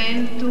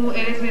 Ven, tú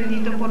eres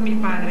bendito por mi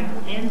Padre.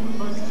 And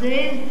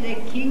possess the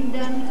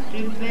kingdom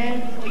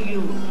prepared for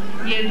you.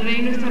 Y el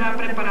reino estará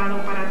preparado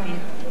para ti.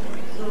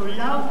 So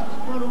love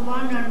for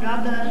one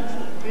another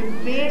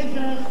prepares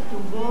us to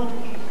go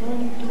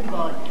home to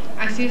God.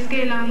 Así es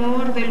que el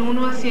amor del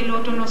uno hacia el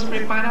otro nos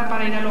prepara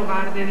para ir al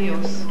hogar de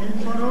Dios.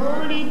 And for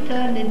all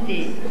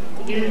eternity,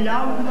 we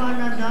love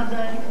one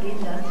another in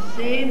the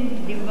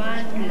same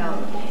divine love.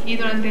 Y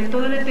durante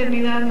toda la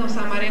eternidad nos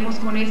amaremos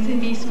con ese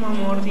mismo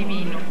amor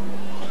divino.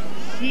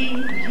 See,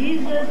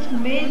 Jesus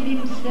made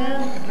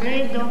himself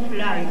bread of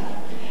life.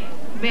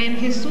 Ven,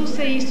 Jesús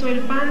se hizo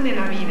el pan de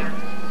la vida.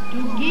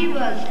 To give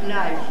us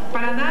life.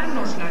 Para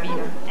darnos la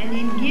vida. And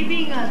in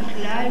giving us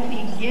life,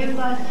 he gave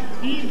us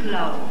his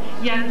love.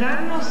 Y al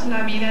darnos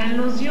la vida, Él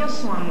nos dio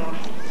su amor.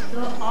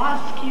 So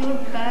ask your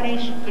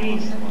parish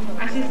priest.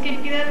 Así es que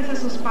pídanles a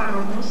sus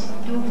párrocos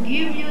to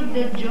give you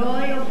the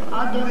joy of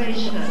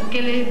adoration.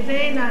 Que les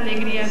den la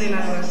alegría de la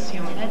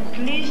adoración. At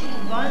least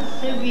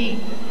once a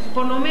week.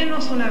 Por lo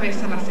menos una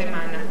vez a la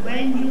semana.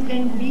 When you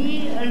can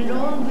be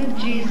alone with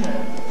Jesus.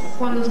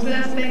 Cuando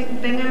ustedes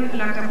tengan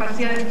la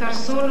capacidad de estar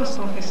solos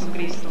con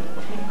Jesucristo.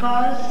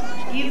 Because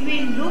if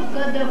we look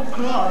at the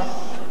cross,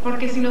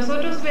 porque si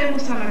nosotros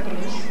vemos a la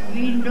cruz,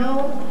 we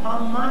know how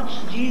much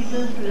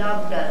Jesus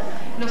loved us.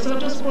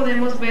 Nosotros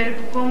podemos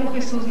ver cómo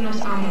Jesús nos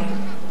amó.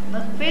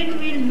 But when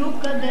we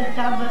look at the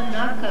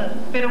tabernacle,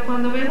 pero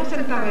cuando vemos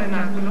el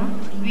tabernáculo,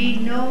 we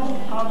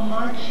know how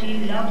much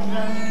he loves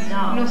us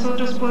now.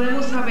 Nosotros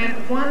podemos saber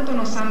cuánto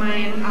nos ama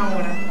Él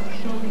ahora.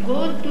 So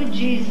go to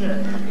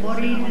Jesus, for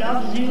he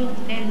loves you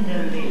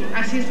tenderly.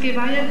 Así es que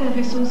vayan con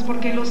Jesús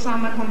porque Él los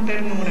ama con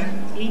ternura.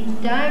 In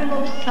time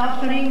of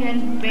suffering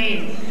and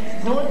pain,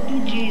 go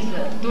to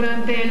Jesus.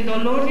 Durante el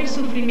dolor y el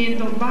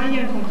sufrimiento,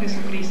 vayan con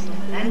Jesucristo.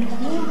 And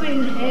who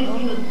will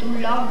help you to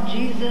love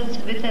Jesus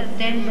with a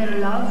tender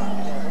love?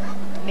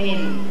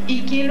 Mary.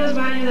 ¿Y quién los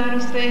va a ayudar a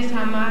ustedes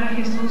a amar a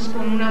Jesús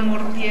con un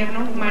amor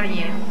tierno?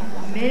 María.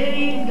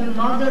 Mary, the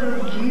mother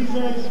of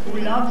Jesus, who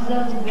loves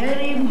us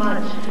very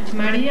much.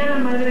 María, la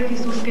madre de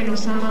Jesús, que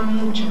nos ama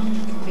mucho.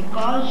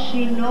 Because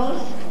she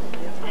knows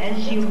and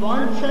she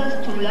wants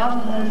us to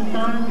love her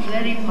son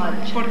very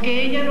much.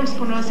 Porque ella nos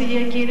conoce y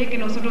ella quiere que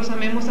nosotros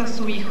amemos a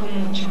su hijo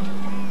mucho.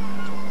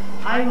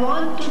 I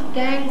want to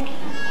thank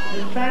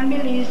the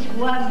families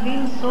who have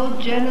been so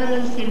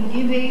generous in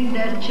giving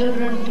their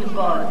children to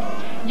God.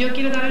 Yo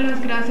quiero darle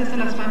las gracias a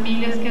las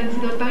familias que han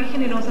sido tan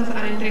generosas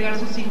al entregar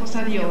sus hijos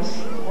a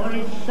Dios. For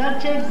it's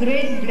such a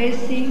great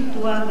blessing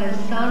to have a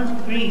son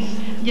priest.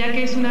 Ya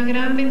que es una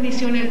gran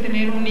bendición el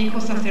tener un hijo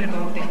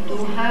sacerdote.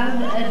 To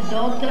have a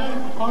daughter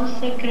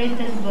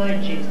consecrated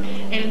virgin.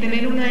 El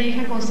tener una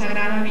hija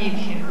consagrada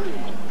virgen.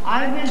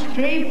 I will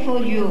pray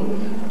for you.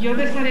 Yo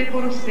rezaré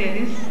por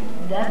ustedes.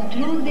 That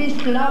through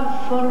this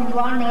love for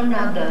one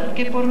another,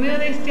 que por medio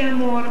de este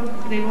amor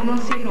del uno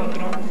hacia el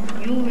otro,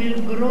 you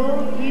will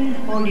grow in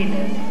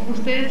holiness.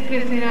 Ustedes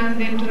crecerán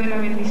dentro de la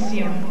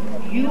bendición.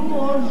 You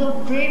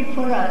also pray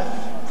for us.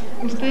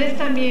 Ustedes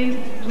también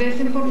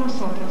recen por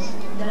nosotros.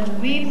 That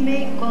we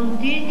may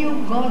continue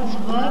God's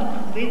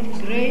work with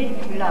great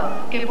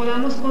love. Que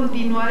podamos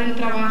continuar el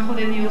trabajo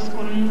de Dios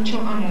con mucho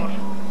amor.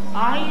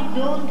 I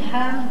don't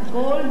have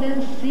gold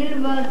and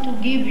silver to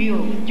give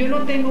you. Yo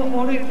no tengo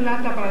oro y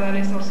plata para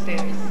darles a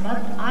ustedes.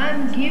 But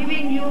I'm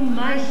giving you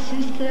my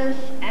sisters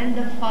and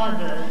the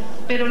fathers.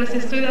 Pero les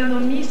estoy dando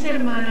mis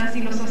hermanas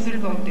y los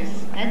sacerdotes.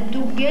 And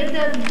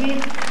together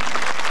with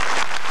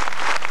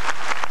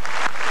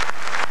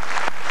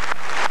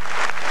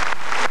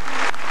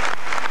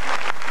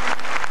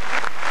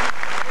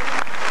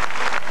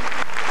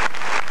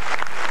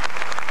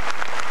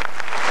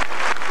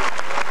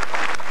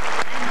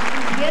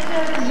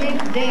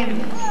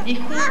them, y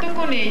junto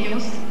con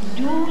ellos,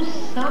 do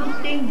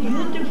something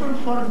beautiful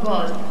for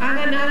God.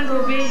 Hagan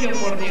algo bello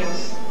por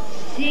Dios.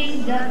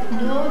 See that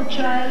no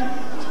child,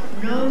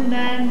 no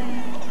man,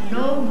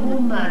 no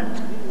woman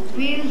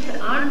feels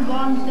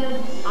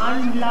unwanted,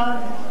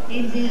 unloved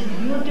in this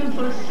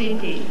beautiful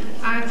city.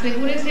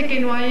 Asegúrense que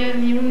no haya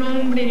ni un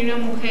hombre, ni una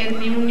mujer,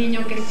 ni un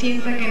niño que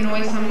sienta que no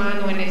es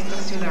amado en esta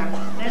ciudad.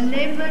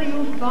 Whenever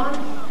you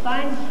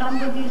find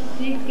somebody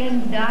sick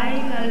and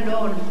dying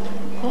alone,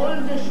 call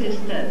the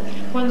sister.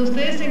 Cuando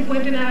ustedes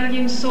encuentren a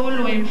alguien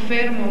solo,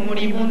 enfermo,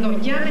 moribundo,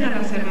 llamen a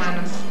las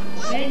hermanas.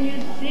 When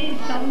you see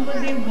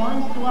somebody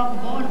wants to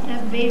abort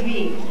a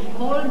baby,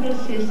 call the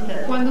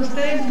sister. Cuando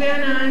ustedes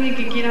vean a alguien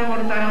que quiera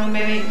abortar a un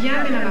bebé,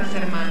 llamen a las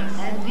hermanas.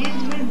 And this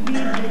will be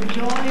the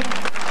joy.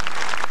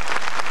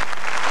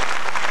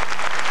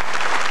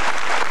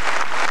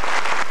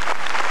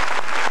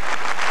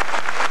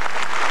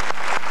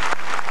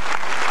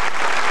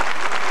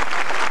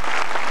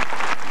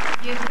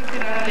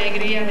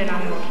 Alegría del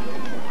amor.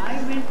 I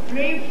will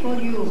pray for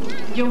you.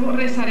 Yo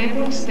rezaré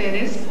por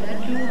ustedes.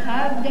 That you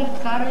have the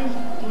courage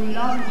to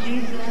love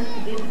Jesus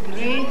with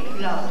great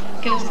love.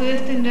 Que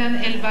ustedes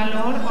tendrán el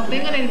valor o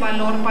tengan el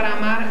valor para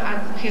amar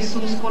a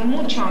Jesús con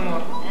mucho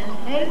amor.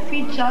 And help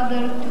each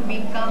other to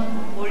become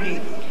holy.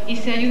 Y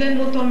se ayuden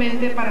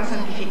mutuamente para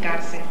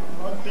santificarse.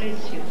 God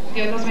bless you.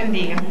 Dios los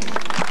bendiga.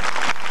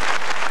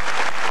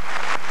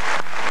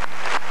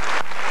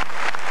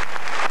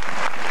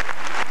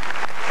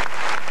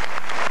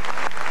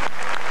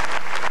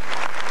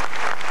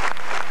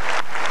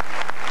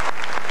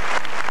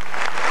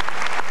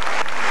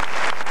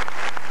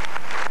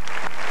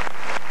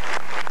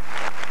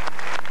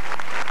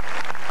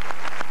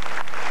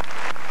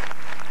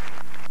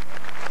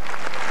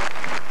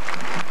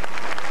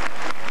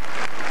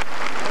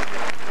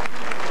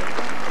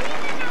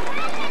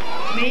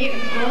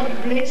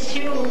 Bless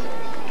you.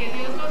 Que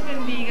Dios los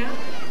bendiga.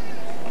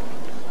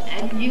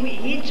 And you,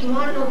 each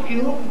one of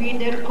you, be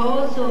the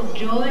cause of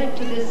joy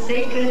to the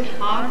Sacred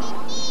Heart.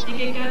 Y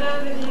que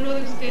cada uno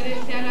de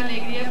ustedes sea la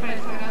alegría para el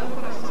Sagrado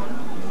Corazón.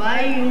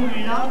 By your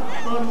love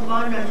for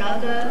one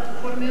another.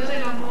 Por medio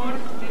del amor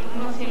del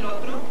uno hacia el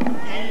otro.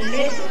 And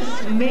let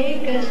us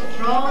make a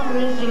strong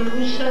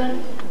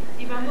resolution.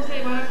 Y vamos a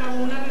llevar a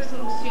cabo una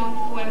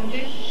resolución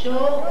fuerte.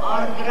 Show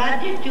our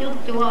gratitude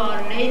to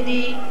Our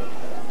Lady.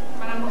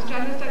 Para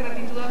mostrar nuestra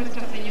gratitud a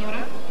Nuestra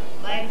Señora.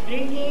 By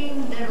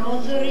bringing the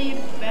rosary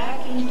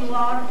back into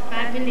our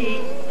family.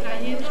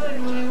 Trayendo de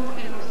nuevo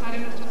el rosario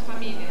a nuestras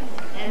familias.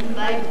 And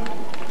by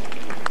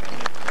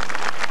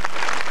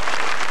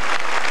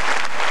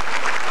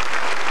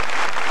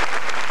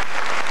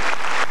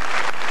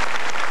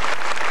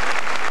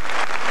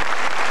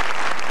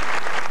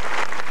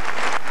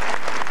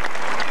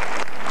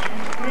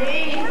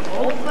pray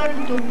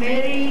often to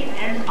Mary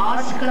and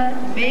ask her,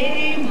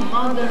 Mary,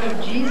 Mother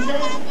of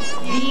Jesus,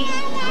 be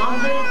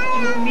mother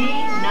to me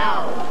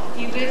now.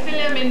 Y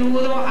récele a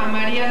menudo a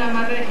María, la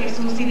Madre de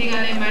Jesús, y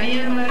dígale,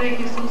 María, Madre de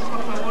Jesús,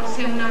 por favor,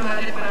 sea una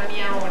madre para mí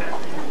ahora.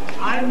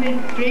 I will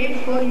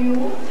pray for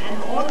you,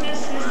 and all the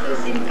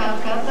sisters in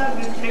Calcutta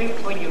will pray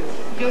for you.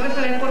 Yo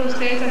rezaré por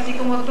ustedes, así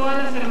como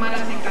todas las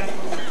hermanas en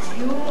Calcuta.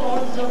 You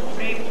also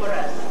pray for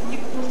us. Y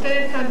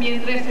ustedes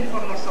también recen